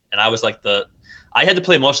playing. And I was like I had to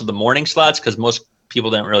play most of the morning slots because most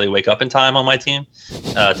people didn't really wake up in time on my team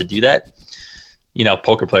to do that.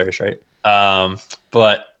 Poker players, right?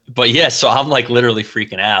 But yeah, so I'm like literally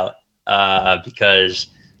freaking out because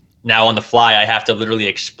now on the fly, I have to literally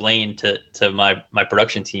explain to my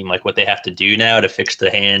production team like what they have to do now to fix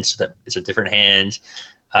the hands so that it's a different hand.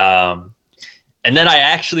 And then I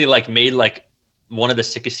actually like made like one of the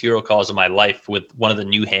sickest hero calls of my life with one of the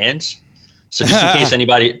new hands. So just in case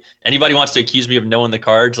anybody wants to accuse me of knowing the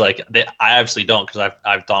cards, like I obviously don't because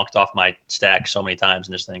I've donked off my stack so many times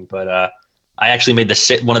in this thing. But I actually made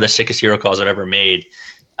one of the sickest hero calls I've ever made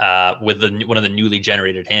with one of the newly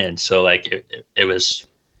generated hands. So like it was.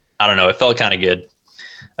 I don't know. It felt kind of good.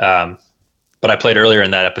 But I played earlier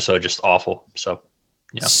in that episode, just awful. So,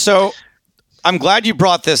 So I'm glad you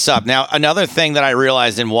brought this up. Now, another thing that I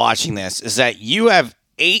realized in watching this is that you have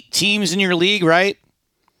 8 teams in your league, right?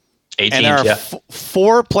 8 and teams, there are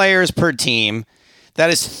 4 players per team.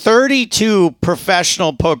 That is 32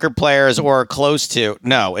 professional poker players or close to.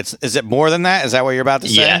 No, is it more than that? Is that what you're about to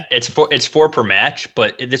say? Yeah, it's 4 per match,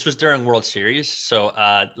 but this was during World Series. So,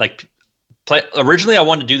 originally I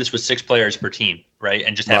wanted to do this with 6 players per team, right?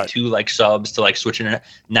 And just have 2 like subs to like switch in.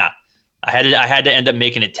 Nah, I had to end up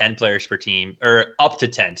making it 10 players per team or up to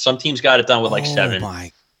 10. Some teams got it done with like 7. Oh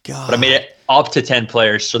my God. But I made it up to 10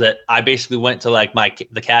 players so that I basically went to like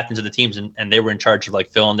the captains of the teams and they were in charge of like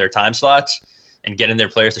filling their time slots and getting their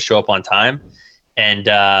players to show up on time. And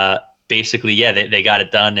basically, yeah, they got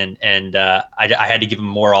it done. And I had to give them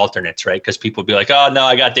more alternates, right? Because people would be like, oh no,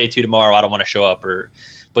 I got day 2 tomorrow. I don't want to show up.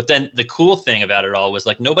 But then the cool thing about it all was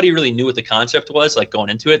like nobody really knew what the concept was like going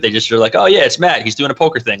into it. They just were like, oh yeah, it's Matt. He's doing a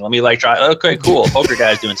poker thing. Let me like try. Okay, cool. Poker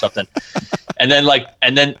guy's doing something. And then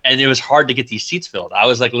it was hard to get these seats filled. I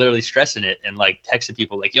was like literally stressing it and like texting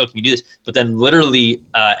people like, yo, can you do this? But then literally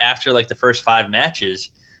after like the first 5 matches,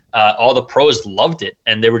 all the pros loved it.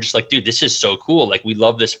 And they were just like, dude, this is so cool. Like we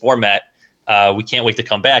love this format. We can't wait to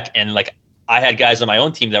come back. And like, I had guys on my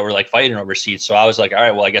own team that were like fighting over seats. So I was like, all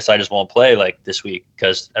right, well, I guess I just won't play like this week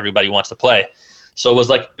because everybody wants to play. So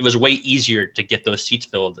it was way easier to get those seats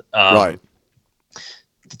filled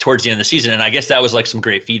towards the end of the season. And I guess that was like some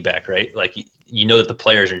great feedback, right? Like, that the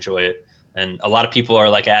players enjoy it. And a lot of people are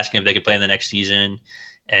like asking if they could play in the next season.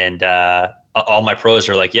 And all my pros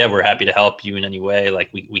are like, yeah, we're happy to help you in any way.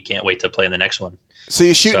 Like we can't wait to play in the next one. So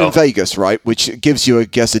you're shooting in Vegas, right? Which gives you, I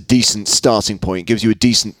guess, a decent starting point, gives you a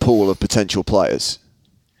decent pool of potential players.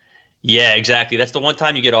 Yeah, exactly. That's the one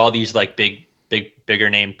time you get all these like bigger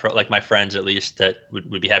name like my friends at least that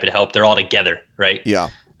would be happy to help. They're all together, right?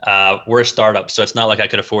 Yeah. We're a startup, so it's not like I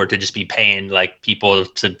could afford to just be paying like people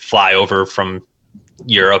to fly over from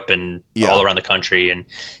Europe and all around the country and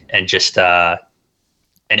just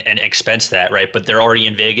and expense that, right? But they're already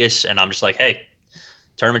in Vegas, and I'm just like, hey,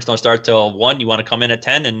 tournaments don't start till 1. You want to come in at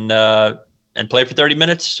 10 and play for 30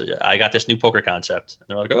 minutes? I got this new poker concept. And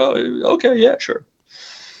they're like, oh, okay, yeah, sure.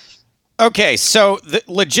 Okay, so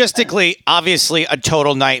logistically, obviously a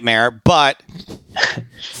total nightmare, but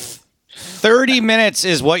 30 minutes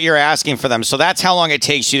is what you're asking for them. So that's how long it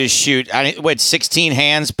takes you to shoot. 16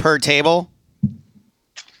 hands per table?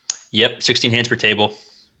 Yep, 16 hands per table.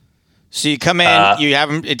 So you come in, you have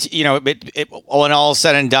them, when all is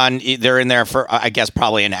said and done, they're in there for, I guess,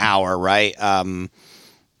 probably an hour, right? So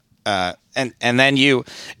the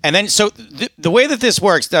way that this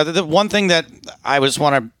works, the one thing that I just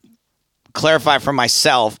want to clarify for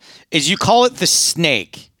myself is you call it the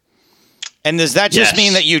snake. And does that just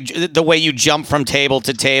mean that the way you jump from table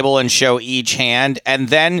to table and show each hand? And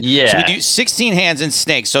then so we do 16 hands in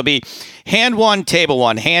snake. So it'll be hand 1, table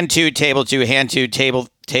 1, hand 2, table 2, hand 2, table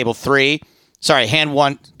 3. Sorry, hand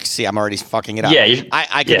 1. See, I'm already fucking it up. Yeah,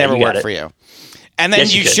 I could never work for you. And then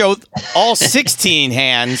you show all 16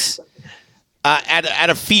 hands at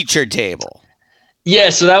a featured table.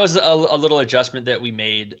 Yeah, so that was a little adjustment that we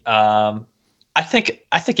made. I think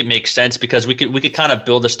it makes sense because we could kind of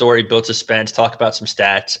build a story, build suspense, talk about some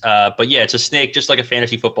stats. But yeah, it's a snake, just like a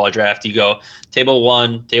fantasy football draft. You go table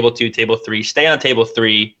 1, table 2, table 3. Stay on table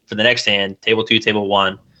 3 for the next hand. Table 2, table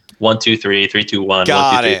 1, 1, 2, 3, 3, 2, 1.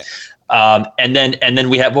 Got 1, 2, 3. it. And then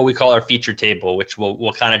we have what we call our featured table, which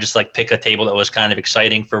we'll kind of just like pick a table that was kind of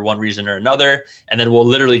exciting for one reason or another, and then we'll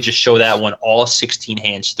literally just show that one all 16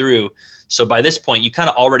 hands through. So by this point, you kind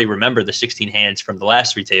of already remember the 16 hands from the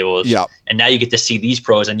last 3 tables, and now you get to see these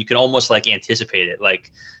pros, and you can almost like anticipate it.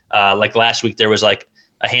 Like last week, there was like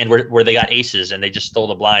a hand where they got aces and they just stole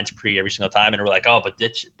the blinds pre every single time, and we're like, oh,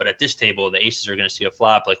 but at this table, the aces are going to see a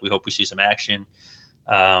flop. Like we hope we see some action.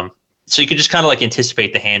 So you can just kind of like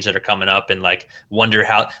anticipate the hands that are coming up and like wonder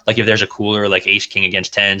how, like if there's a cooler like ace king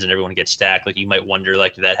against tens and everyone gets stacked, like you might wonder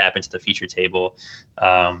like if that happens to the feature table.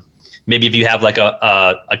 Maybe if you have like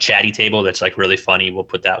a chatty table that's like really funny, we'll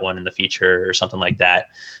put that one in the feature or something like that.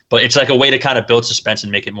 But it's like a way to kind of build suspense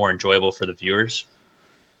and make it more enjoyable for the viewers.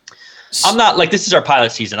 I'm not like, this is our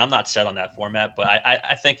pilot season. I'm not set on that format, but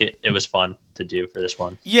I think it was fun to do for this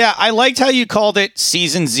one. Yeah, I liked how you called it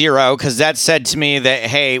season 0 because that said to me that,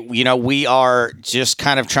 hey, we are just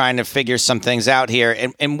kind of trying to figure some things out here.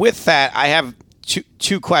 And with that, I have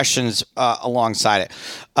two questions alongside it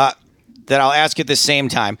that I'll ask at the same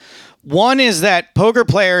time. One is that poker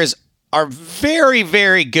players are very,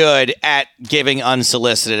 very good at giving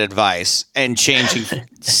unsolicited advice and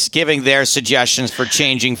giving their suggestions for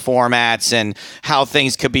changing formats and how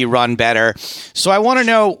things could be run better. So I want to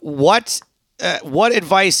know what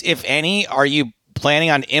advice, if any, are you planning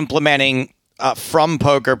on implementing from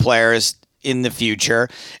poker players in the future?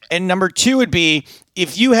 And number 2 would be,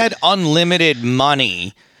 if you had unlimited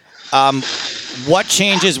money, what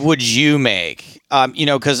changes would you make?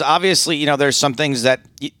 Because obviously, there's some things that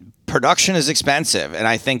production is expensive, and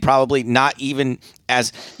I think probably not even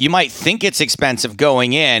as you might think it's expensive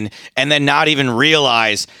going in and then not even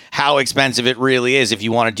realize how expensive it really is if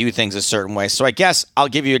you want to do things a certain way. So I guess I'll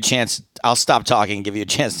give you a chance. I'll stop talking and give you a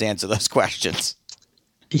chance to answer those questions.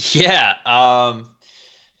 Yeah.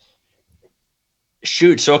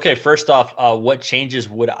 Shoot. So, okay. First off, what changes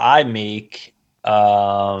would I make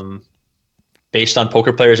based on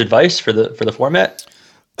poker players' advice for the format?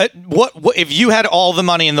 What if you had all the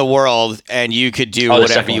money in the world and you could do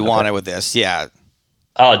whatever you wanted with this? Yeah.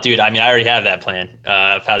 Oh, dude. I mean, I already have that plan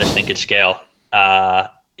of how this thing could scale. I'm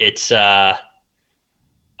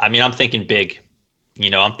thinking big.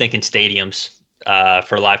 I'm thinking stadiums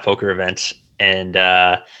for live poker events and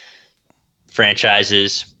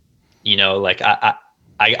franchises. Like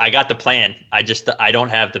I got the plan. I don't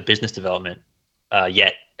have the business development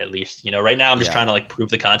yet. At least, right now I'm just trying to like prove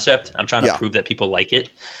the concept. I'm trying to prove that people like it.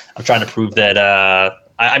 I'm trying to prove that,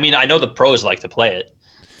 I know the pros like to play it,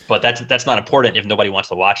 but that's not important if nobody wants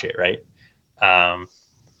to watch it. Right.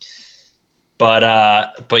 But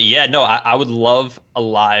yeah, no, I would love a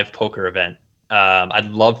live poker event. I'd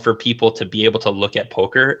love for people to be able to look at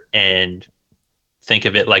poker and think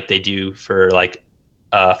of it like they do for like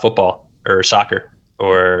football or soccer.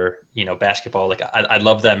 Or, basketball. Like I'd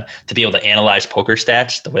love them to be able to analyze poker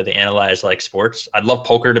stats the way they analyze like sports. I'd love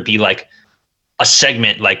poker to be like a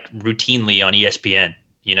segment like routinely on ESPN,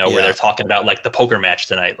 where they're talking about like the poker match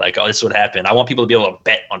tonight. Like, oh, this is what happened. I want people to be able to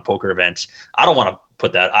bet on poker events. I don't want to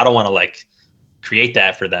put that. I don't want to like create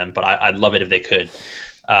that for them, but I'd love it if they could.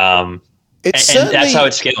 And that's how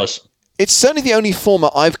it scales. It's certainly the only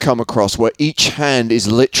format I've come across where each hand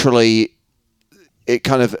is literally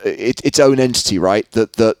its own entity, right?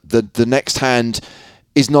 The next hand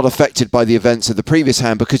is not affected by the events of the previous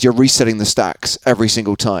hand because you're resetting the stacks every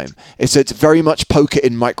single time. It's very much poker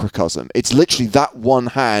in microcosm. It's literally that one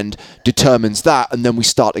hand determines that, and then we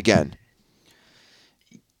start again.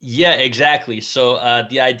 Yeah, exactly. So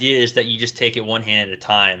the idea is that you just take it one hand at a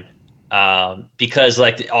time. Because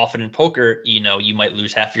like often in poker, you might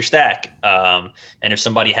lose half your stack. And if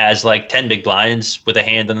somebody has like 10 big blinds with a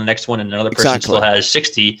hand on the next one and another person still has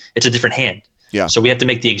 60, it's a different hand. Yeah. So we have to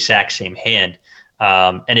make the exact same hand.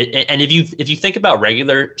 And if you think about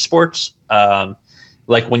regular sports,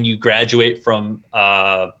 like when you graduate from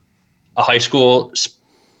a high school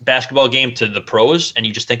basketball game to the pros, and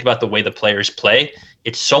you just think about the way the players play,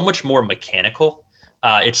 it's so much more mechanical.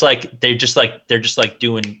 It's like they're just like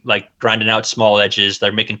doing like grinding out small edges.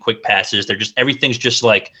 They're making quick passes. Everything's just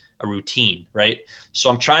like a routine, right? So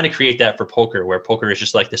I'm trying to create that for poker, where poker is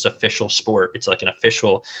just like this official sport. It's like an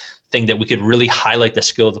official thing that we could really highlight the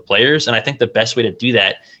skill of the players. And I think the best way to do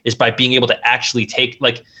that is by being able to actually take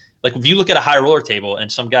like if you look at a high roller table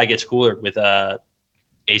and some guy gets cooler with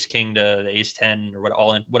ace king to the ace 10 or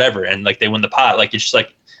whatever, and like they win the pot, like it's just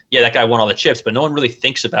like, yeah, that guy won all the chips, but no one really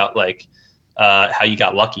thinks about like how you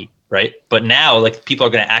got lucky, right? But now like people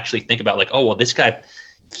are going to actually think about like, oh well, this guy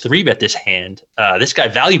 3-bet this hand, this guy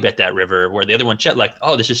value bet that river, where the other one checked. Like,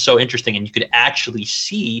 oh, this is so interesting, and you could actually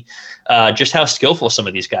see just how skillful some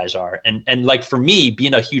of these guys are. And like for me,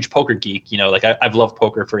 being a huge poker geek, like I've loved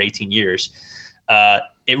poker for 18 years. I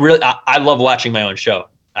love watching my own show.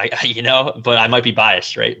 But I might be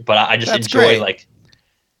biased, right? But I just enjoy great. Like,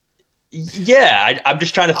 yeah, I'm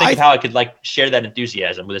just trying to think of how I could like share that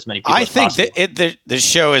enthusiasm with as many people. I think that the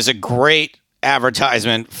show is a great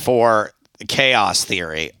advertisement for chaos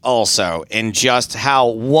theory, also, and just how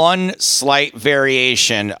one slight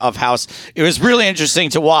variation of how it was really interesting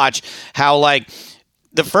to watch how like.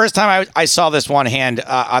 The first time I saw this one hand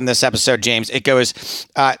on this episode, James, it goes,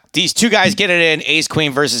 these two guys get it in, ace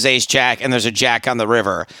queen versus ace jack, and there's a jack on the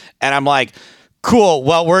river. And I'm like, cool,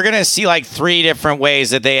 well, we're going to see like 3 different ways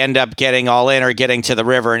that they end up getting all in or getting to the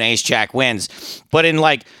river and ace jack wins. But in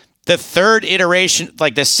like the third iteration,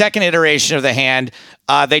 like the second iteration of the hand,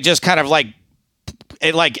 they just kind of like,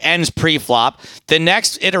 it like ends pre-flop. The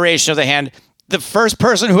next iteration of the hand, the first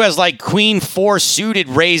person who has like queen 4 suited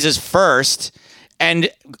raises first.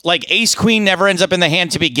 And like ace queen never ends up in the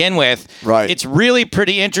hand to begin with. Right. It's really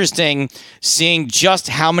pretty interesting seeing just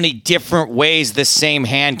how many different ways the same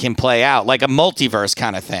hand can play out, like a multiverse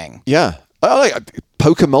kind of thing. Yeah. I like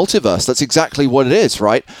poker multiverse. That's exactly what it is,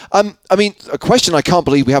 right? I mean, a question I can't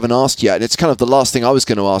believe we haven't asked yet, and it's kind of the last thing I was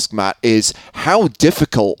going to ask, Matt, is how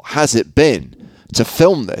difficult has it been to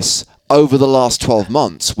film this over the last 12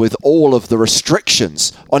 months with all of the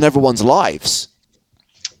restrictions on everyone's lives?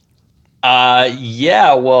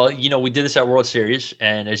 Yeah, well, we did this at World Series,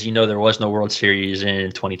 and as you know, there was no World Series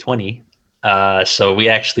in 2020. So we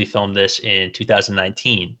actually filmed this in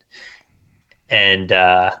 2019, and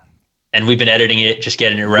we've been editing it, just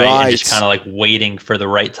getting it right. And just kind of like waiting for the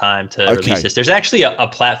right time to release this. There's actually a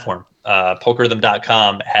platform,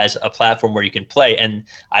 PokerRhythm.com has a platform where you can play. And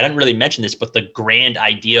I didn't really mention this, but the grand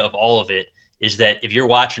idea of all of it is that if you're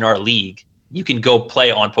watching our league, you can go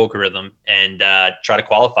play on Poker Rhythm and try to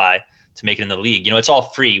qualify to make it in the league. It's all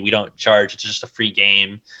free. We don't charge. It's just a free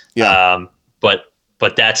game. Yeah.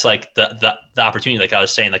 But that's like the opportunity. Like I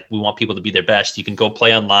was saying, like we want people to be their best. You can go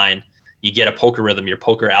play online. You get a Poker Rhythm, your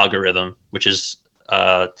poker algorithm, which is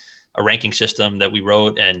a ranking system that we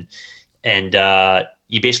wrote, and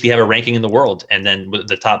you basically have a ranking in the world. And then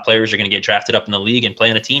the top players are going to get drafted up in the league and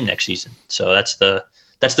play on a team next season. So that's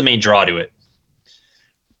the main draw to it.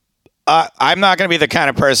 I'm not going to be the kind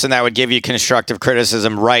of person that would give you constructive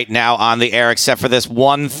criticism right now on the air, except for this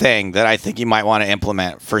one thing that I think you might want to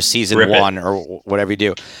implement for season 1 or whatever you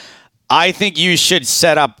do. I think you should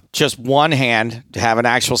set up just one hand, to have an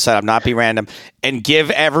actual setup, not be random, and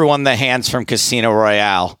give everyone the hands from Casino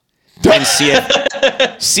Royale and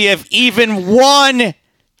see if even one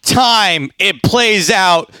time it plays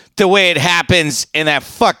out the way it happens in that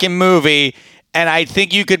fucking movie. And I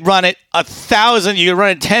think you could run it 1,000, you could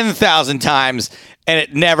run it 10,000 times, and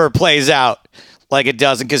it never plays out like it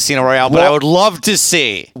does in Casino Royale. But I would love to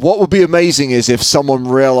see. What would be amazing is if someone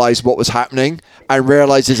realized what was happening and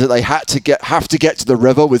realizes that they have to get to the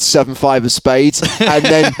river with 7-5 of spades, and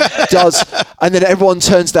then everyone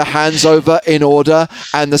turns their hands over in order,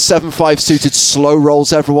 and the 7-5 suited slow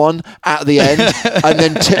rolls everyone at the end, and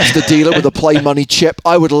then tips the dealer with a play money chip.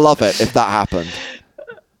 I would love it if that happened.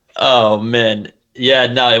 Oh man, yeah,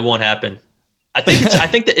 no, it won't happen. I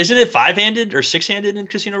think that isn't it 5-handed or 6-handed in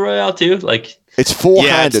Casino Royale too? Like it's 4-handed.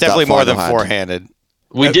 Yeah, it's definitely more than 4-handed.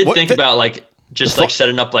 We did think about like just like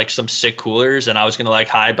setting up like some sick coolers, and I was gonna like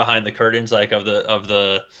hide behind the curtains like of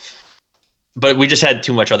the. But we just had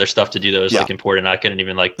too much other stuff to do that was like important. I couldn't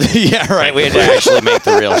even like. Yeah, right. We had to actually make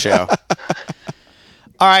the real show.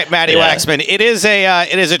 All right, Matty Yeah. Waxman. It is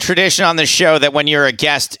a tradition on the show that when you're a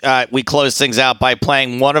guest, we close things out by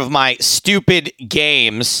playing one of my stupid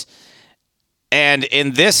games. And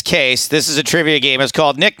in this case, this is a trivia game. It's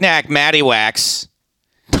called Knick Knack Matty Wax.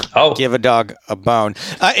 Oh, Give a dog a bone.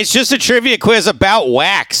 It's just a trivia quiz about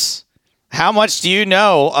wax. How much do you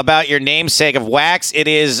know about your namesake of wax? It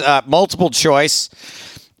is multiple choice.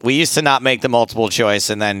 We used to not make the multiple choice,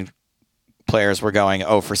 and then players were going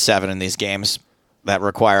 0 for 7 in these games that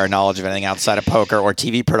require a knowledge of anything outside of poker or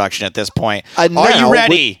TV production at this point. And Are now, you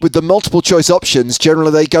ready? With the multiple choice options,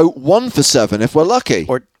 generally they go 1 for 7 if we're lucky.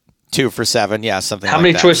 Or 2 for 7, yeah, something how like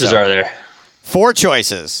many that. choices So, are there? 4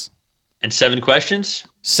 choices. And 7 questions?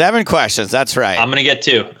 7 questions, that's right. I'm gonna get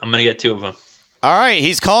 2. I'm gonna get 2 of them. All right,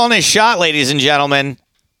 he's calling his shot, ladies and gentlemen.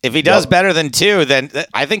 If he does better than 2, then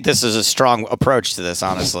I think this is a strong approach to this,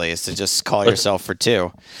 honestly, is to just call yourself for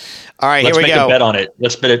 2. All right, Let's here we make go. a bet on it.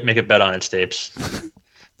 Let's make a bet on it, Stapes.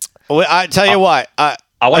 Well, I tell you what. I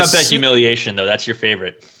want to bet humiliation, though. That's your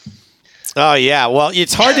favorite. Oh, yeah. Well,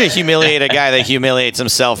 it's hard to humiliate a guy that humiliates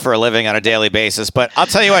himself for a living on a daily basis. But I'll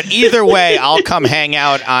tell you what, either way, I'll come hang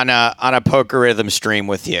out on a Poker Rhythm stream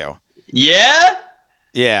with you. Yeah?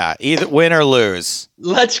 Yeah, either win or lose.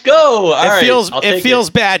 Let's go. All right. It feels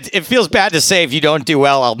bad. It feels bad to say if you don't do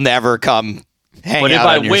well, I'll never come hang But if out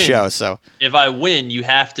I on your win- show. So If I win, you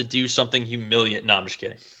have to do something humiliating. No, I'm just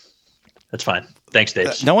kidding. That's fine. Thanks,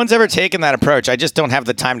 Stapes. no one's ever taken that approach. I just don't have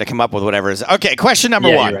the time to come up with whatever it is. Okay, question number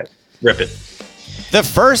Yeah, 1. you're right. Rip it. The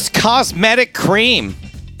first cosmetic cream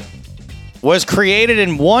was created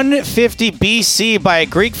in 150 BC by a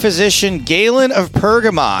Greek physician, Galen of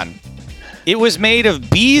Pergamon. It was made of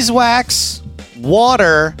beeswax,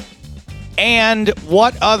 water, and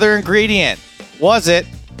what other ingredient? Was it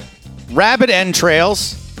rabbit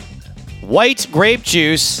entrails, white grape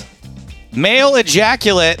juice, male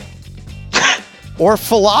ejaculate, or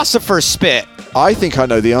philosopher's spit? I think I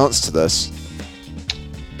know the answer to this.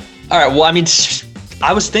 All right. Well, I mean,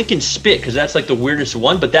 I was thinking spit because that's like the weirdest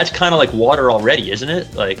one, but that's kind of like water already, isn't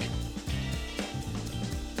it? Like,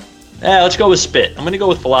 let's go with spit. I'm going to go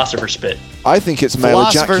with philosopher's spit. I think it's male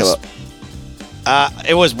Philosopher's- ejaculate.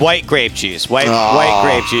 It was white grape juice. White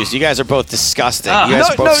grape juice. You guys are both disgusting. Ah. You guys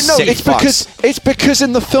are both sick It's fucks. because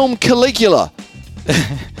in the film Caligula,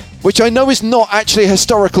 which I know is not actually a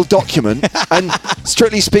historical document, and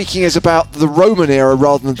strictly speaking is about the Roman era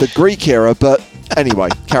rather than the Greek era. But anyway,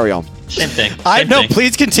 carry on. Same thing. I Same no. thing.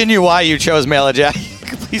 Please continue why you chose male ejaculate.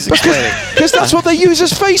 Please explain it. Because that's what they use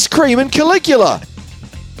as face cream in Caligula.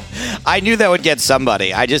 I knew that would get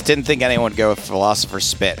somebody. I just didn't think anyone would go with philosopher's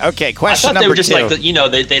spit. Okay, I question thought number they were just 2.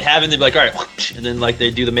 like, they'd have it and they'd be like, all right, and then like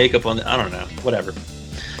they do the makeup on I don't know, whatever.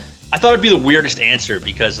 I thought it'd be the weirdest answer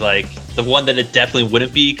because like the one that it definitely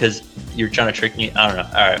wouldn't be because you're trying to trick me. I don't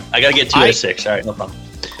know. All right, I got to get 2 out of 6. All right, no problem.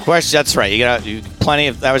 Question. That's right. You plenty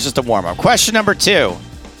of. That was just a warm up. Question number 2.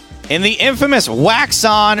 In the infamous wax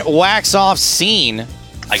on, wax off scene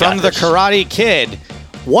I from got the this. Karate Kid,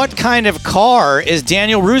 what kind of car is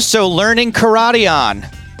Daniel Russo learning karate on?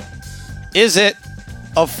 Is it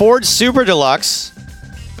a Ford Super Deluxe,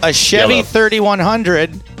 a Chevy Yellow.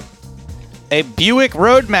 3100, a Buick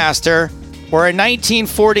Roadmaster, or a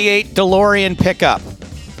 1948 DeLorean pickup?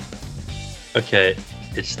 Okay,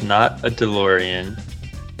 it's not a DeLorean.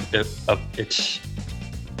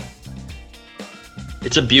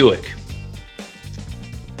 It's a Buick.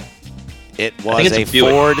 It think was it's a a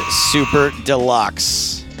Buick. Ford Super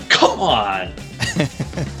Deluxe. Come on.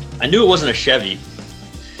 I knew it wasn't a Chevy.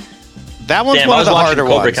 That one's Damn, one I of was the watching harder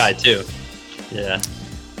Cobra ones. Kai too. Yeah.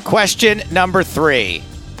 Question number 3.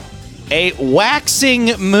 A waxing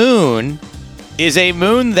moon is a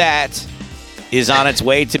moon that is on its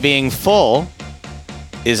way to being full,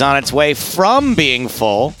 is on its way from being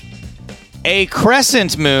full, a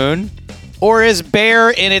crescent moon, or is bare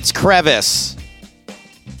in its crevice?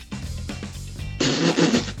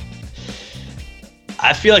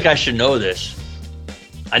 I feel like I should know this.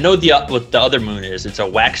 I know what the other moon is. It's a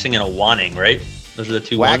waxing and a waning, right? Those are the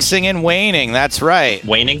two Waxing and waning, that's right. ones.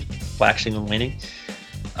 Waning, waxing and waning.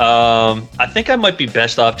 I think I might be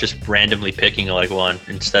best off just randomly picking like one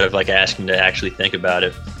instead of like asking to actually think about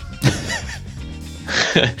it.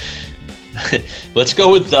 Let's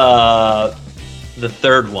go with the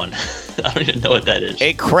third one. I don't even know what that is.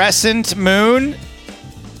 A crescent moon?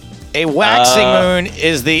 A waxing moon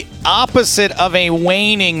is the opposite of a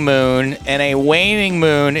waning moon, and a waning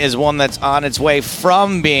moon is one that's on its way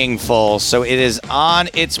from being full. So it is on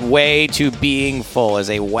its way to being full as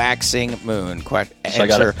a waxing moon. So I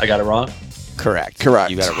got it wrong? Correct. Correct.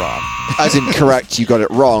 You got it wrong. As in correct, you got it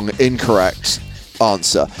wrong. Incorrect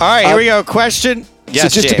answer. All right, here we go. Question. Yes,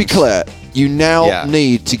 so just to be James. clear, You now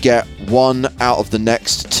need to get 1 out of the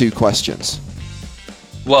next 2 questions.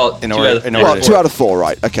 Well, in order, 2 out of 4,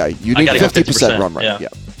 right? Okay, you need 50% run rate. Yeah.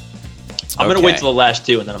 I'm going to wait till the last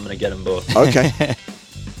 2, and then I'm going to get them both. Okay.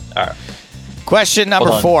 All right. Question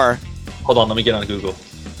number 4. Hold on, let me get on Google.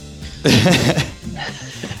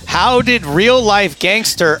 How did real-life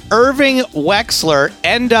gangster Irving Wexler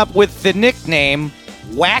end up with the nickname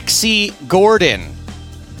Waxy Gordon?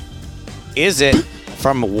 Is it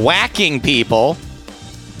from whacking people?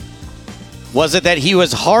 Was it that he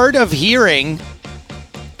was hard of hearing?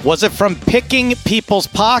 Was it from picking people's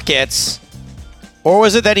pockets? Or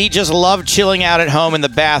was it that he just loved chilling out at home in the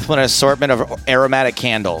bath with an assortment of aromatic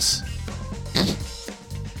candles?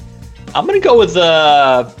 I'm going to go with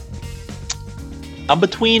I'm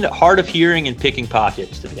between hard of hearing and picking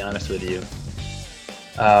pockets, to be honest with you.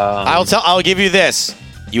 I'll give you this.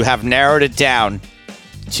 You have narrowed it down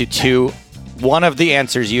to 2. One of the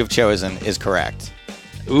answers you have chosen is correct.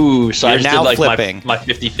 Ooh, so You're I just now did like flipping. my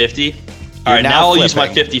 50-50. All right, now I'll use my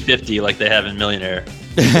 50-50 like they have in Millionaire.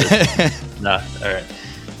 No, all right.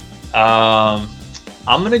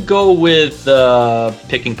 I'm going to go with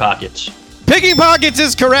picking pockets. Picking pockets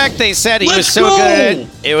is correct. They said he was so good at it.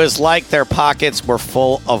 It was like their pockets were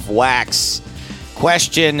full of wax.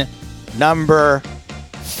 Question number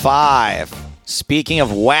 5. Speaking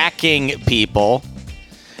of whacking people,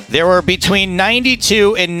 there were between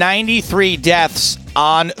 92 and 93 deaths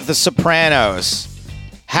on The Sopranos.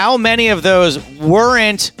 How many of those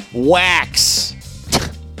weren't wax?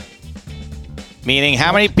 Meaning,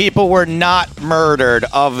 how many people were not murdered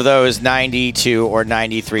of those 92 or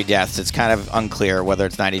 93 deaths? It's kind of unclear whether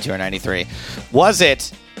it's 92 or 93. Was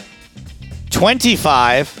it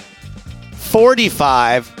 25,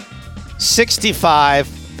 45,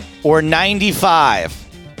 65, or 95?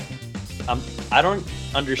 I don't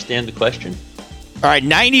understand the question. All right,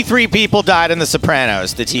 93 people died in The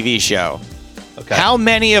Sopranos, the TV show. Okay. How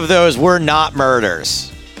many of those were not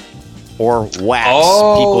murders? Or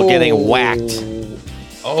whacks. People getting whacked.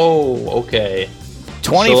 Oh, okay.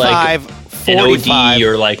 25, so 45. An OD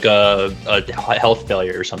or like a health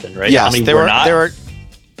failure or something, right? Yes, How many there were not?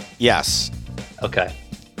 Yes. Okay.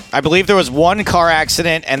 I believe there was 1 car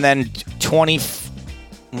accident and then 20.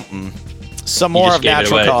 Some more of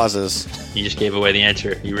natural causes. You just gave away the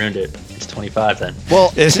answer. You ruined it. It's 25 then.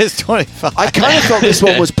 Well, it is 25. I kind of thought this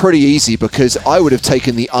one was pretty easy because I would have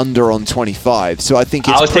taken the under on 25. So I think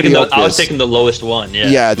it's pretty obvious. I was taking the lowest one. Yeah.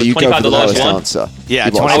 Yeah, that you go for the lowest answer. Yeah,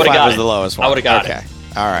 25 was the lowest one. I would have got it. Okay.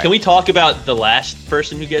 All right. Can we talk about the last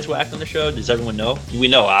person who gets whacked on the show? Does everyone know? We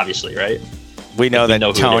know, obviously, right? We know that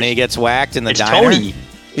Tony gets whacked in the diner. Tony.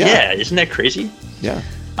 Yeah, isn't that crazy? Yeah.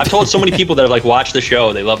 I've told so many people that have like watched the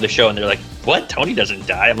show, they love the show, and they're like, "What? Tony doesn't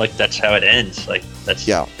die?" I'm like, "That's how it ends. Like, that's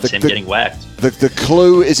him getting whacked." The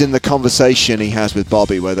clue is in the conversation he has with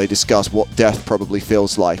Bobby, where they discuss what death probably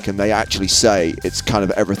feels like, and they actually say it's kind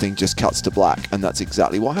of everything just cuts to black, and that's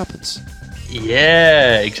exactly what happens.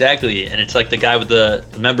 Yeah, exactly. And it's like the guy with the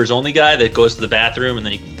members only guy that goes to the bathroom, and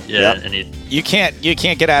then you can't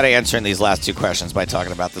get out of answering these last 2 questions by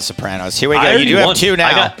talking about The Sopranos. Here we go. You do have 2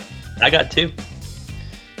 now. I got 2.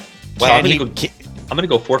 Well, I'm gonna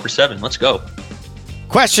go 4 for 7. Let's go.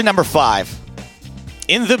 Question number 5.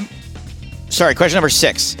 Question number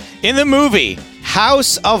 6. In the movie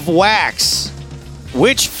House of Wax,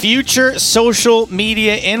 which future social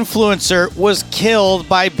media influencer was killed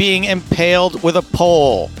by being impaled with a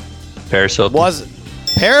pole? Paris Hilton.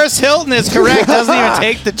 Paris Hilton is correct. Doesn't even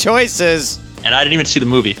take the choices. And I didn't even see the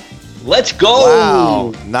movie. Let's go.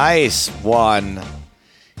 Wow, nice one.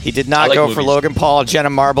 He did not go for Logan Paul, Jenna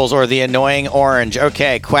Marbles, or the annoying orange.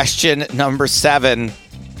 Okay, question number 7.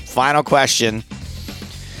 Final question.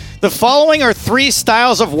 The following are 3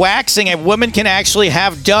 styles of waxing a woman can actually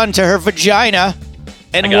have done to her vagina,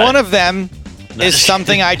 and one of them is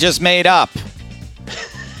something I just made up.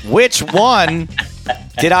 Which one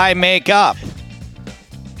did I make up?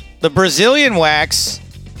 The Brazilian wax,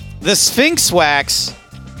 the Sphinx wax,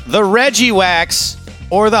 the Reggie wax,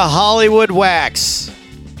 or the Hollywood wax?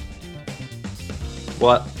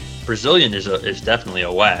 What? Brazilian is definitely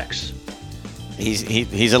a wax.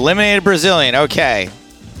 He's eliminated Brazilian. Okay.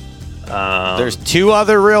 There's 2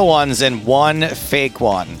 other real ones and 1 fake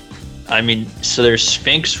one. I mean, so there's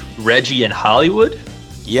Sphinx, Reggie, and Hollywood?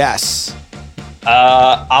 Yes.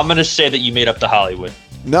 I'm going to say that you made up the Hollywood.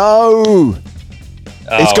 No.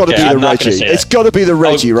 It's got to be the Reggie. It's got to be the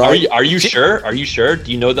Reggie, right? Are you sure? Are you sure?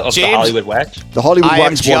 Do you know the Hollywood wax? The Hollywood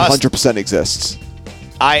wax 100% exists.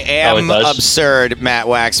 I am absurd, Matt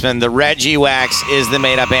Waxman. The Reggie wax is the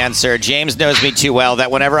made-up answer. James knows me too well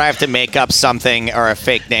that whenever I have to make up something or a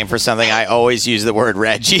fake name for something, I always use the word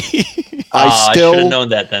Reggie. I should have known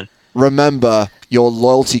that then. Remember your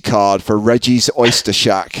loyalty card for Reggie's Oyster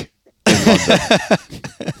Shack in London.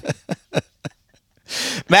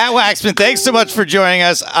 Matt Waxman, thanks so much for joining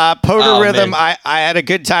us. Poker Rhythm, I had a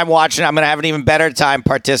good time watching. I'm going to have an even better time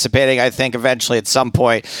participating, I think, eventually at some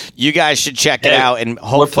point. You guys should check it out, and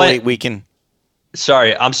hopefully we can...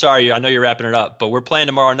 Sorry, I'm sorry. I know you're wrapping it up, but we're playing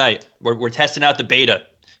tomorrow night. We're testing out the beta.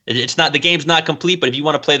 It's not, the game's not complete, but if you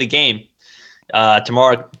want to play the game,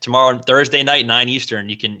 tomorrow, Thursday night, 9 Eastern,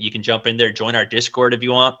 you can jump in there, join our Discord if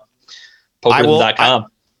you want. PokerRhythm.com.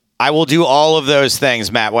 I will do all of those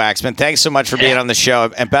things, Matt Waxman. Thanks so much for being on the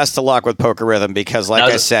show, and best of luck with Poker Rhythm, because like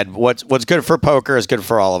I said, what's good for poker is good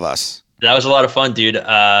for all of us. That was a lot of fun, dude.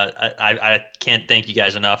 I can't thank you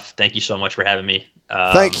guys enough. Thank you so much for having me.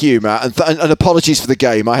 Thank you, Matt, and apologies for the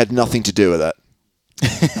game. I had nothing to do with it.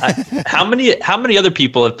 How many other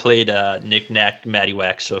people have played Knick Knack Matty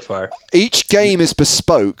Wax so far? Each game is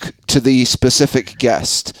bespoke to the specific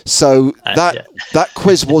guest, so that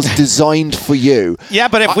quiz was designed for you. Yeah,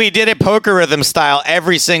 but if we did it Poker Rhythm style,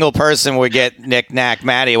 every single person would get Knick Knack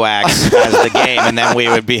Matty Wax as the game, and then we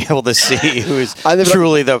would be able to see who's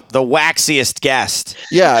truly the waxiest guest.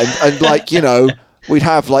 Yeah, and like, you know, we'd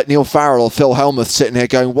have like Neil Farrell or Phil Hellmuth sitting here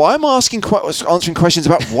going, "Why am I answering questions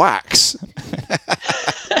about wax?"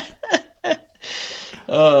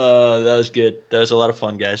 Oh, that was good. That was a lot of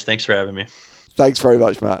fun, guys. Thanks for having me. Thanks very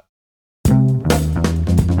much, Matt.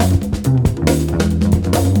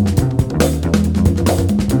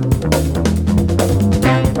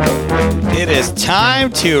 It is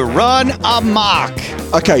time to run amok.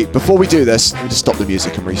 Okay, before we do this, let me just stop the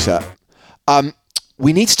music and reset.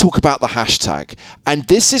 We need to talk about the hashtag. And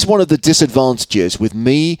this is one of the disadvantages with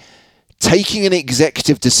me taking an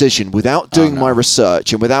executive decision without doing my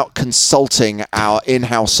research and without consulting our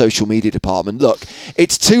in-house social media department. Look,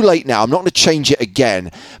 it's too late now. I'm not going to change it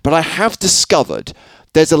again. But I have discovered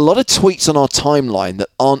there's a lot of tweets on our timeline that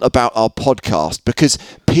aren't about our podcast, because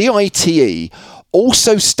PITE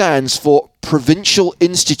also stands for Provincial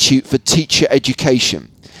Institute for Teacher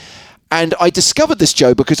Education. And I discovered this,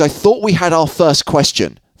 Joe, because I thought we had our first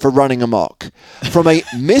question for running amok from a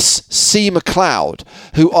Miss C. McLeod,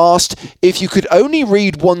 who asked, if you could only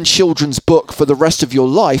read one children's book for the rest of your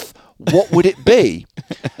life, what would it be?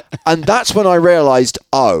 And that's when I realized,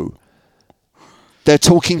 they're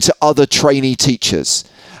talking to other trainee teachers.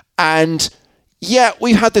 And yeah,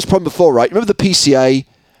 we've had this problem before, right? Remember the PCA?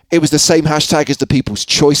 It was the same hashtag as the People's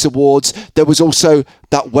Choice Awards. There was also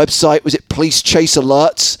that website, was it Police Chase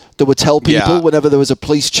Alerts, that would tell people whenever there was a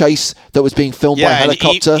police chase that was being filmed by a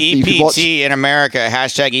helicopter. EPT in America,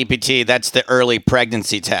 hashtag EPT, that's the early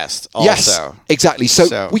pregnancy test also. Yes, exactly.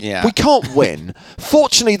 So we can't win.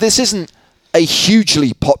 Fortunately, this isn't a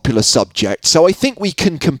hugely popular subject, so I think we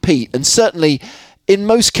can compete. And certainly, in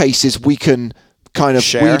most cases, we can kind of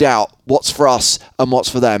weed out what's for us and what's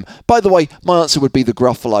for them. By the way, my answer would be the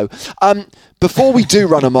Gruffalo. Before we do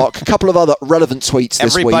run amok, a couple of other relevant tweets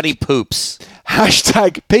this week. Everybody poops.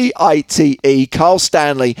 Hashtag PITE, Carl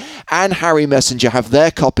Stanley and Harry Messenger have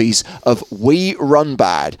their copies of We Run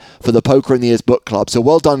Bad for the Poker in the Ears book club. So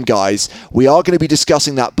well done, guys. We are going to be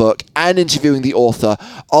discussing that book and interviewing the author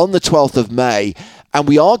on the 12th of May. And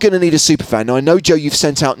we are going to need a superfan. Now, I know, Joe, you've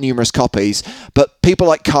sent out numerous copies, but people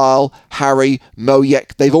like Kyle, Harry,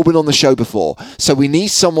 Moyek, they've all been on the show before. So we need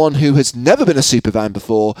someone who has never been a superfan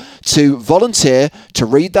before to volunteer to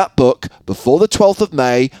read that book before the 12th of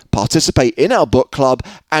May, participate in our book club,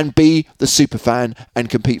 and be the superfan and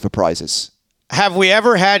compete for prizes. Have we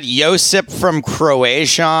ever had Josip from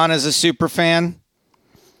Croatia on as a superfan?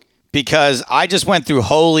 Because I just went through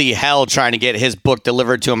holy hell trying to get his book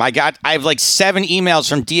delivered to him. I have like 7 emails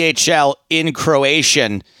from DHL in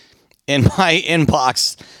Croatian in my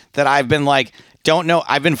inbox that I've been like, don't know.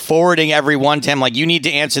 I've been forwarding every one to him. Like, you need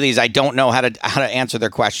to answer these. I don't know how to answer their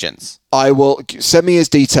questions. I will send me his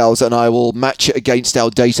details and I will match it against our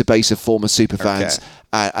database of former superfans.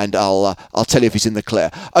 Okay. And I'll tell you if he's in the clear.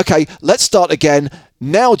 Okay, let's start again.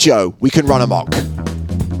 Now, Joe, we can run amok.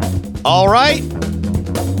 All right.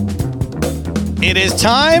 It is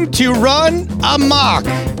time to run amok.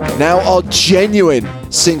 Now, our genuine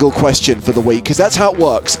single question for the week, because that's how it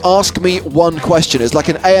works. Ask me one question. It's like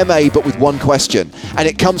an AMA, but with one question. And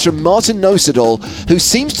it comes from Martin Nosadol, who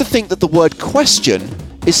seems to think that the word question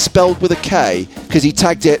is spelled with a K, because he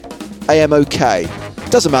tagged it AMOK.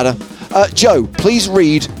 Doesn't matter. Joe, please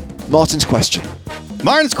read Martin's question.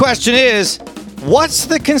 Martin's question is, what's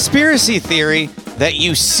the conspiracy theory that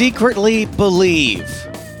you secretly believe?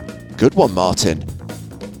 Good one, Martin.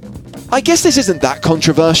 I guess this isn't that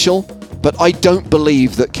controversial, but I don't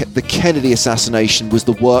believe that the Kennedy assassination was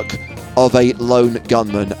the work of a lone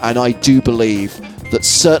gunman, and I do believe that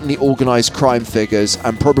certainly organised crime figures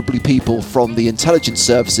and probably people from the intelligence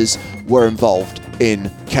services were involved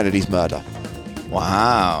in Kennedy's murder.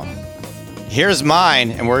 Wow. Here's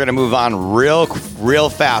mine, and we're going to move on real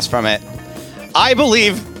fast from it. I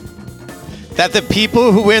believe that the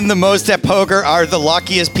people who win the most at poker are the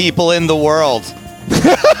luckiest people in the world.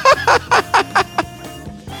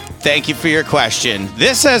 Thank you for your question.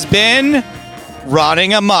 This has been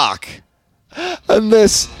Running Amok. And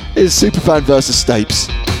this is Superfan versus Stapes.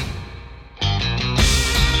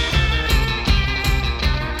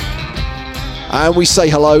 And we say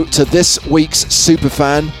hello to this week's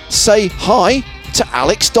Superfan. Say hi to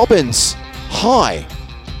Alex Dobbins. Hi.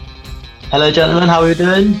 Hello, gentlemen. How are we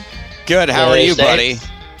doing? Good. How are you, buddy?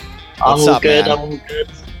 What's up, man? I'm all good.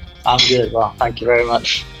 I'm good. Well, thank you very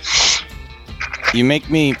much. He makes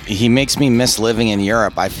me miss living in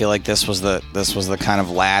Europe. I feel like this was the kind of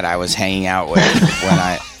lad I was hanging out with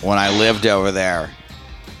when I lived over there.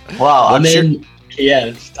 Wow, I'm in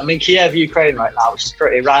Kiev. I'm in Kiev, Ukraine right now, which is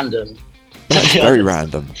pretty random. Very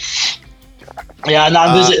random. Yeah, and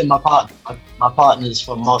I'm visiting my partner. My partner's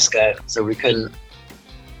from Moscow, so we couldn't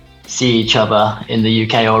see each other in the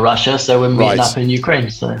UK or Russia, so we're meeting up in Ukraine.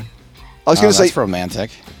 So I was going to say, that's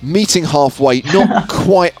romantic. Meeting halfway, not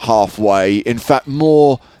quite halfway. In fact,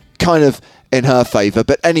 more kind of in her favour.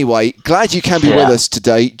 But anyway, glad you can be with us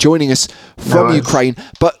today, joining us from Ukraine.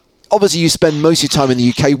 But obviously, you spend most of your time in the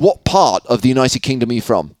UK. What part of the United Kingdom are you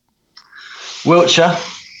from? Wiltshire,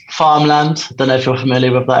 farmland. Don't know if you're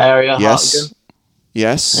familiar with that area. Yes,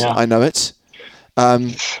 yes, I know it.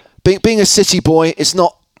 Being a city boy, it's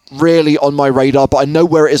not really on my radar, but I know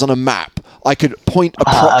where it is on a map. I could point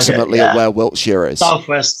approximately at where Wiltshire is.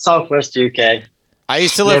 Southwest UK. I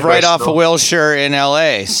used to live right off of Wiltshire in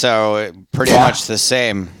LA, so pretty much the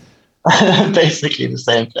same. Basically the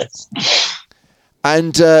same place.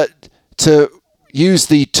 And to use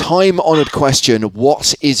the time-honoured question,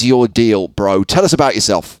 what is your deal, bro? Tell us about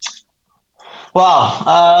yourself.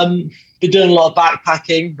 Well, been doing a lot of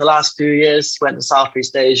backpacking the last few years. Went to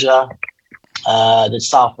Southeast Asia, did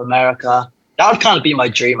South America. That would kind of be my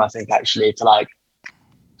dream, I think, actually, to like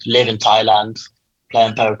live in Thailand,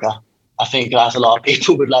 playing poker. I think that's a lot of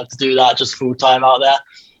people would love to do that, just full time out there.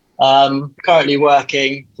 Currently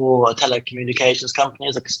working for a telecommunications company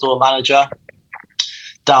as a store manager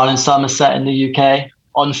down in Somerset in the UK,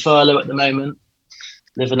 on furlough at the moment,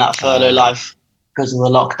 living that furlough life because of the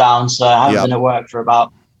lockdown. So I haven't been at work for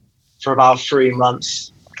about 3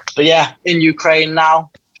 months. But yeah, in Ukraine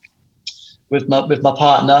now. With my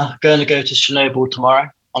partner, going to go to Chernobyl tomorrow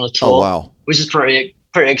on a tour, which is pretty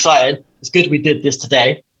exciting. It's good we did this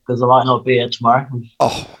today because I might not be here tomorrow.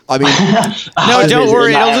 Oh, I mean, no, don't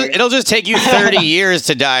worry. It'll just take you 30 years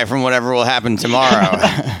to die from whatever will happen tomorrow.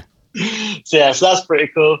 So that's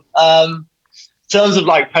pretty cool. In terms of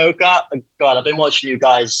like poker, God, I've been watching you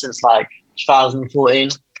guys since like 2014.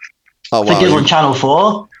 Oh, wow. I think it was on Channel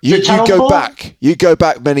 4. You go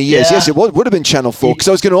back many years. Yes, it would have been Channel 4 because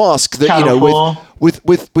I was going to ask that, Channel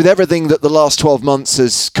with everything that the last 12 months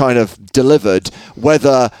has kind of delivered,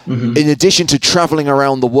 whether in addition to traveling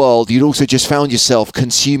around the world, you'd also just found yourself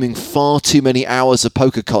consuming far too many hours of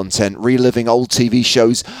poker content, reliving old TV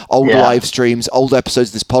shows, old live streams, old episodes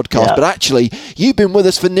of this podcast. But actually, you've been with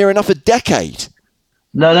us for near enough a decade.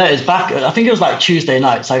 No, it's back. I think it was like Tuesday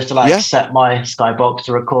nights. I used to set my Skybox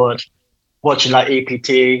to record. Watching like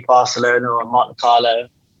EPT, Barcelona, or Monte Carlo,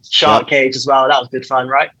 Shark Cage as well. That was good fun,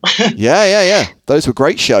 right? Yeah. Those were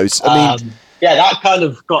great shows. I mean, that kind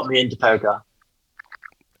of got me into poker.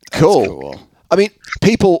 Cool. I mean,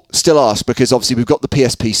 people still ask because obviously we've got the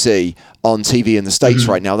PSPC on TV in the States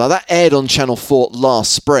right now. Now that aired on Channel 4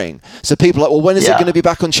 last spring. So people are like, well, when is it going to be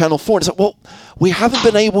back on Channel 4? And it's like, well, we haven't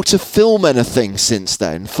been able to film anything since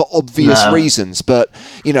then for obvious reasons. But,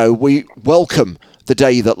 we welcome the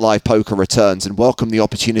day that live poker returns and welcome the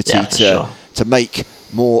opportunity to make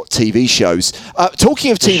more TV shows.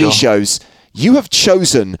 Talking of TV shows, you have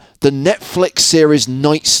chosen the Netflix series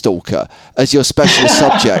Night Stalker as your special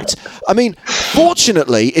subject. I mean,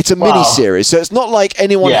 fortunately, it's a mini-series, so it's not like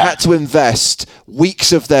anyone had to invest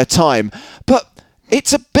weeks of their time, but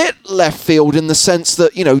it's a bit left field in the sense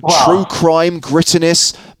that, true crime,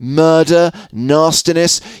 grittiness, murder,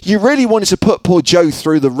 nastiness. You really wanted to put poor Joe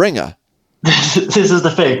through the ringer. This is the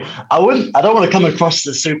thing. I don't want to come across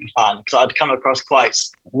as a super fan because I'd come across quite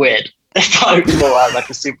weird if I was like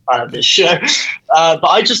a super fan of this show. But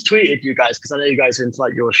I just tweeted you guys because I know you guys are into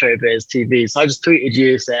like your showbiz TV. So I just tweeted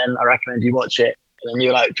you saying I recommend you watch it. And then you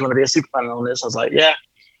were like, do you want to be a super fan on this? I was like, yeah,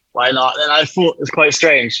 why not? And I thought it was quite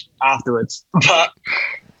strange afterwards. But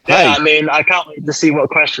Yeah, I mean, I can't wait to see what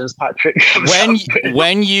questions Patrick comes up with.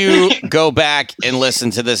 When you go back and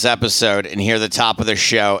listen to this episode and hear the top of the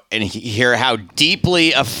show and hear how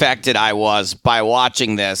deeply affected I was by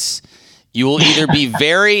watching this, you will either be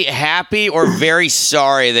very happy or very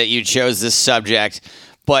sorry that you chose this subject.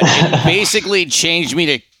 But it basically changed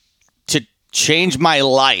me to change my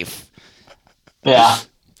life. Yeah.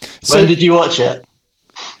 When did you watch it?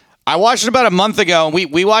 I watched it about a month ago.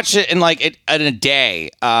 We watched it in a day.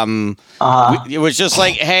 It was just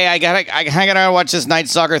like, hey, I gotta watch this night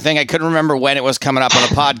soccer thing. I couldn't remember when it was coming up on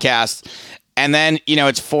the podcast. And then,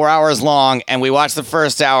 it's 4 hours long, and we watched the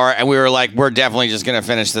first hour, and we were like, we're definitely just gonna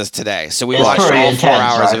finish this today. So we watched all 4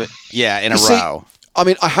 hours of it, in a row. I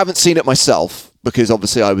mean, I haven't seen it myself because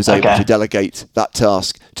obviously I was able to delegate that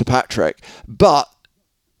task to Patrick. But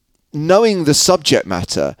knowing the subject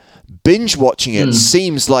matter, binge watching it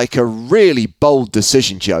seems like a really bold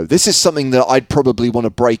decision, Joe. This is something that I'd probably want to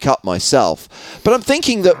break up myself. But I'm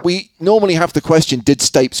thinking that we normally have the question, did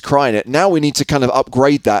Stapes cry in it? Now we need to kind of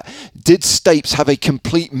upgrade that. Did Stapes have a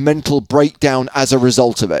complete mental breakdown as a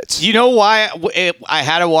result of it? You know why I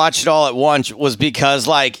had to watch it all at once was because,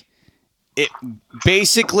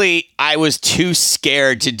 basically I was too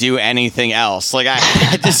scared to do anything else. I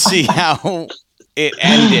had to see how it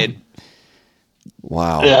ended.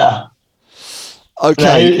 Wow. Yeah.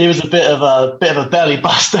 Okay. Yeah, he was a bit of a belly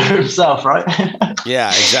buster himself, right? Yeah,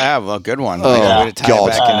 exactly. Well, good one. Oh, way to tie it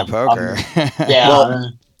back into poker. Yeah.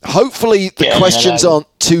 Well, hopefully the questions aren't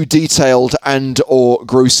too detailed and or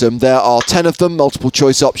gruesome. There are 10 of them, multiple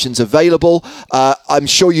choice options available. I'm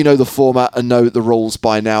sure you know the format and know the rules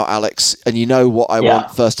by now, Alex. And you know what I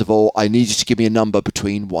want. First of all, I need you to give me a number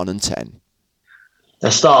between 1 and 10.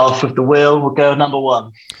 Let's start off with the wheel. We'll go number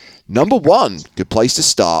 1. Number 1, good place to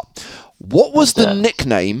start. What was the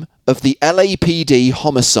nickname of the LAPD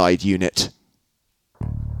homicide unit?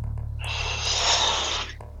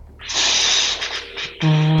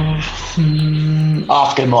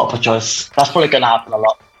 Asking multiple choice. That's probably going to happen a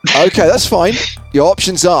lot. Okay, that's fine. Your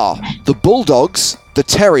options are the Bulldogs, the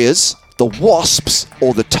Terriers, the Wasps,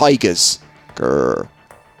 or the Tigers. Grr.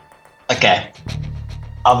 Okay.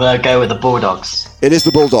 I'm going to go with the Bulldogs. It is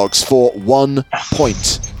the Bulldogs for 1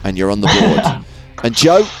 point, and you're on the board. And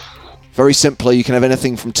Joe, very simply, you can have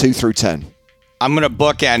anything from 2 through 10. I'm going to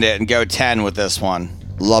bookend it and go 10 with this one.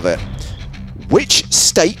 Love it. Which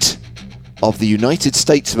state of the United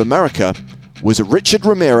States of America was Richard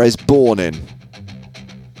Ramirez born in?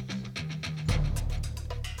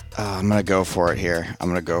 I'm going to go for it here. I'm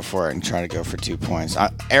going to go for it and try to go for 2 points.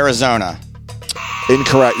 Arizona.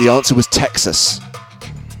 Incorrect. The answer was Texas.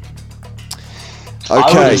 I would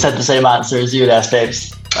Okay. have said the same answer as you there,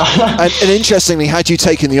 Stapes. And interestingly, had you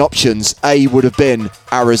taken the options, A would have been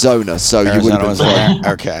Arizona, so you would have been was fine.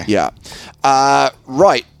 there. Okay. Yeah.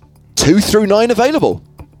 Right. 2 through 9 available.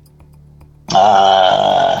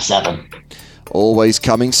 7. Always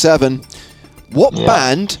coming 7. What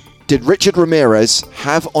band did Richard Ramirez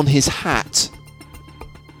have on his hat?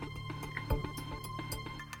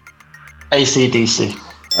 AC/DC.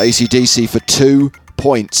 AC/DC for 2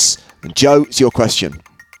 points. And Joe, it's your question.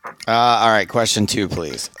 All right, question 2,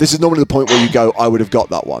 please. This is normally the point where you go, I would have got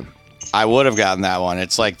that one. I would have gotten that one.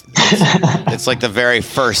 It's like the very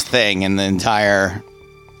first thing in the entire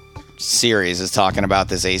series is talking about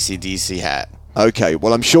this AC/DC hat. Okay,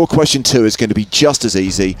 well, I'm sure question 2 is going to be just as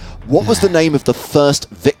easy. What was the name of the first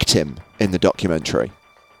victim in the documentary?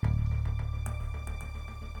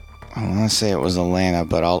 I want to say it was Elena,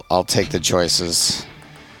 but I'll take the choices.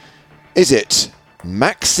 Is it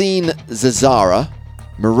Maxine Zazara,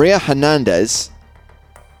 Maria Hernandez,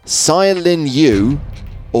 Sai-Lin Yu,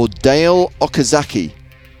 or Dale Okazaki?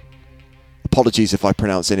 Apologies if I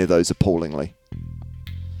pronounce any of those appallingly.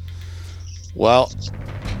 Well,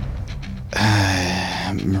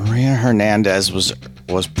 Maria Hernandez was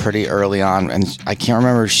pretty early on, and I can't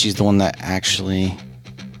remember if she's the one that actually...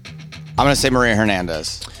 I'm going to say Maria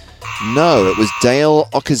Hernandez. No, it was Dale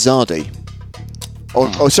Okazaki.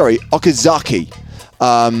 Sorry, Okazaki.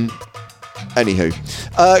 Anywho.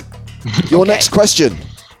 Your next question.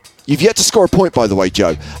 You've yet to score a point, by the way,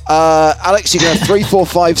 Joe. Alex, you can have 3, 4,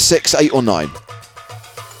 5, 6, 8, or 9.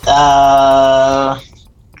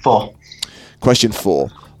 4. Question 4.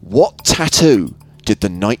 What tattoo did the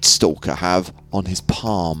Night Stalker have on his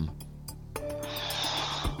palm?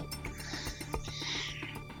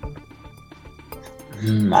 I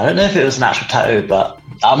don't know if it was an actual tattoo, but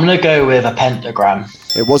I'm going to go with a pentagram.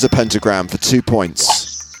 It was a pentagram for 2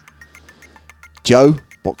 points. Joe,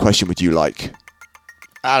 what question would you like?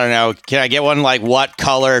 I don't know. Can I get one like what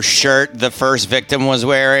color shirt the first victim was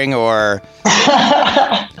wearing, or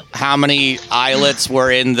how many eyelets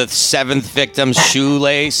were in the 7th victim's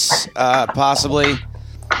shoelace, possibly?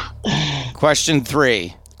 Question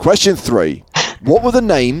 3. Question 3. What were the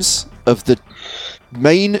names of the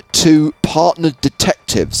main 2 partnered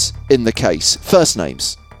detectives in the case? First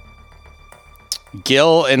names.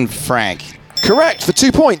 Gil and Frank. Correct for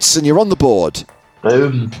 2 points, and you're on the board.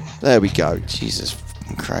 Boom. There we go. Jesus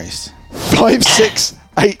Christ. 5, 6,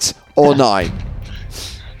 8, or 9.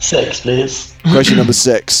 6, please. Question number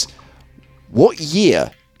 6. What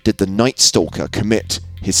year did the Night Stalker commit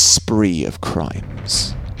his spree of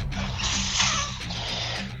crimes?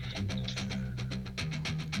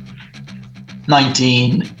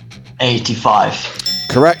 $1985.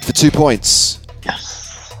 Correct for 2 points.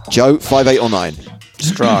 Yes. Joe, 5, 8, or 9.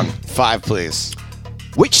 Strong. 5, please.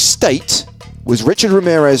 Which state was Richard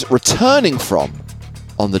Ramirez returning from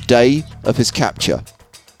on the day of his capture?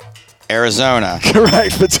 Arizona.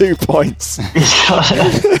 Correct for 2 points. Just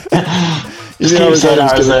keep saying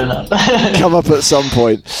Arizona. Come up at some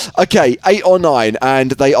point. Okay, 8 or 9,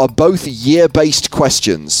 and they are both year-based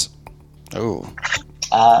questions. Oh.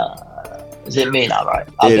 Is it me now, right?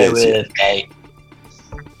 I'll It go is, with 8.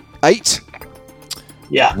 8.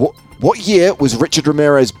 Yeah. What year was Richard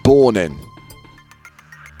Ramirez born in?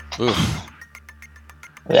 Oof.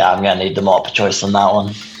 Yeah, I'm going to need the multiple choice on that one.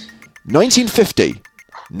 1950,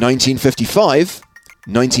 1955,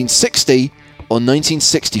 1960, or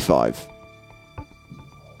 1965?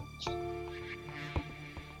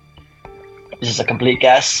 This is a complete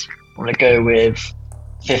guess. I'm going to go with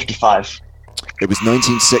 55. It was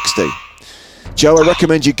 1960. Joe, I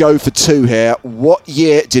recommend you go for 2 here. What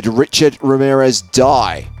year did Richard Ramirez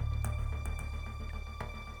die?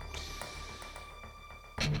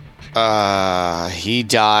 He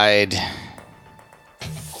died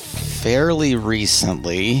fairly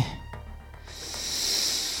recently.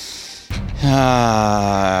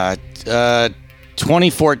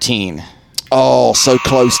 2014. Oh, so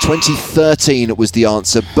close. 2013 was the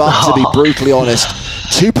answer. But to be brutally honest,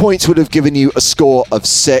 2 points would have given you a score of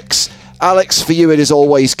 6. Alex, for you, it is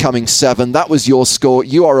always coming 7. That was your score.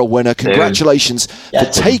 You are a winner. Congratulations for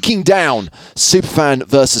taking down Superfan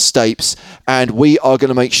versus Stapes. And we are going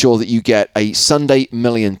to make sure that you get a Sunday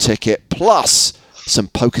Million ticket plus some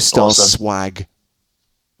PokerStars swag.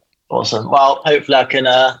 Awesome. Well, hopefully I can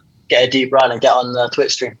get a deep run and get on the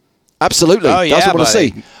Twitch stream. Absolutely. Oh, That's yeah, what I want to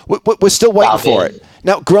see. We're still waiting for it.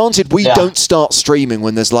 Now, granted, we don't start streaming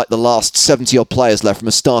when there's like the last 70-odd players left from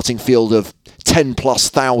a starting field of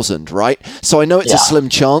 10,000+, right? So I know it's a slim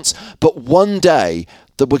chance, but one day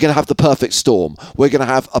that we're going to have the perfect storm. We're going to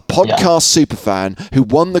have a podcast superfan who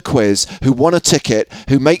won the quiz, who won a ticket,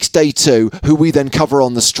 who makes day 2, who we then cover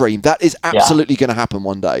on the stream. That is absolutely going to happen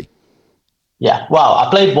one day. Yeah. Well, I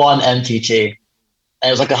played one MTT, and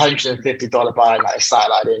it was like $150 buy, and I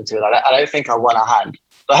satellite into it. I don't think I won a hand,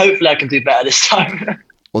 but hopefully I can do better this time.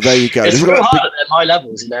 Well, there you go. It's real hard at my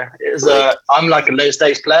levels, you know. I'm like a low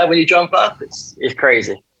stakes player. When you jump up, it's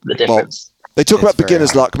crazy, the difference. Well, they talk about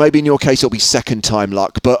beginner's luck. Maybe in your case, it'll be second time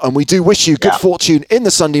luck. And we do wish you good fortune in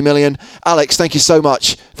the Sunday Million. Alex, thank you so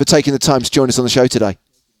much for taking the time to join us on the show today.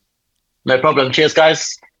 No problem. Cheers,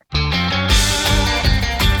 guys.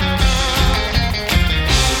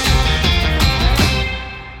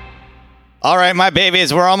 All right, my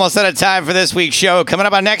babies, we're almost out of time for this week's show. Coming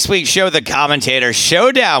up on next week's show, the Commentator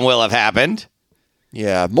Showdown will have happened.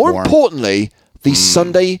 Yeah, more importantly, the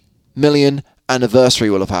Sunday Million anniversary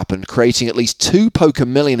will have happened, creating at least 2 poker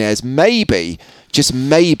millionaires. Maybe, just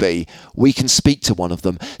maybe, we can speak to one of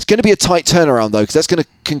them. It's going to be a tight turnaround, though, because that's going to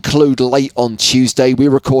conclude late on Tuesday. We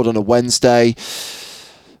record on a Wednesday.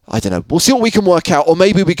 I don't know. We'll see what we can work out, or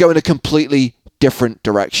maybe we go in a completely different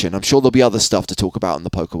direction. I'm sure there'll be other stuff to talk about in the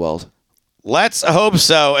poker world. Let's hope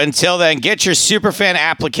so. Until then, get your Superfan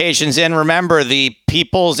applications in. Remember, the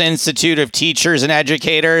People's Institute of Teachers and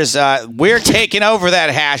Educators, we're taking over that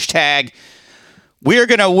hashtag. We're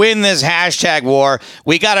going to win this hashtag war.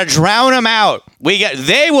 We got to drown them out.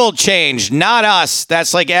 They will change, not us.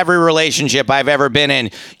 That's like every relationship I've ever been in.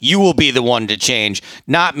 You will be the one to change,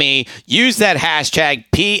 not me. Use that hashtag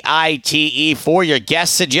PITE for your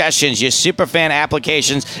guest suggestions, your Superfan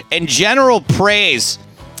applications, and general praise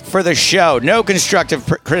for the show. No constructive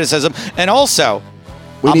criticism. And also,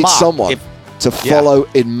 we need someone to follow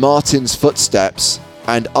in Martin's footsteps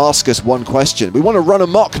and ask us one question. We want to run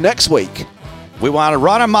amok next week. We want to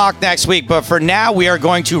run amok next week, but for now, we are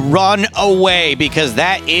going to run away because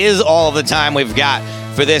that is all the time we've got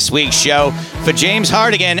for this week's show. For James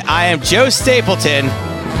Hardigan, I am Joe Stapleton.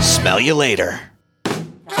 Smell you later.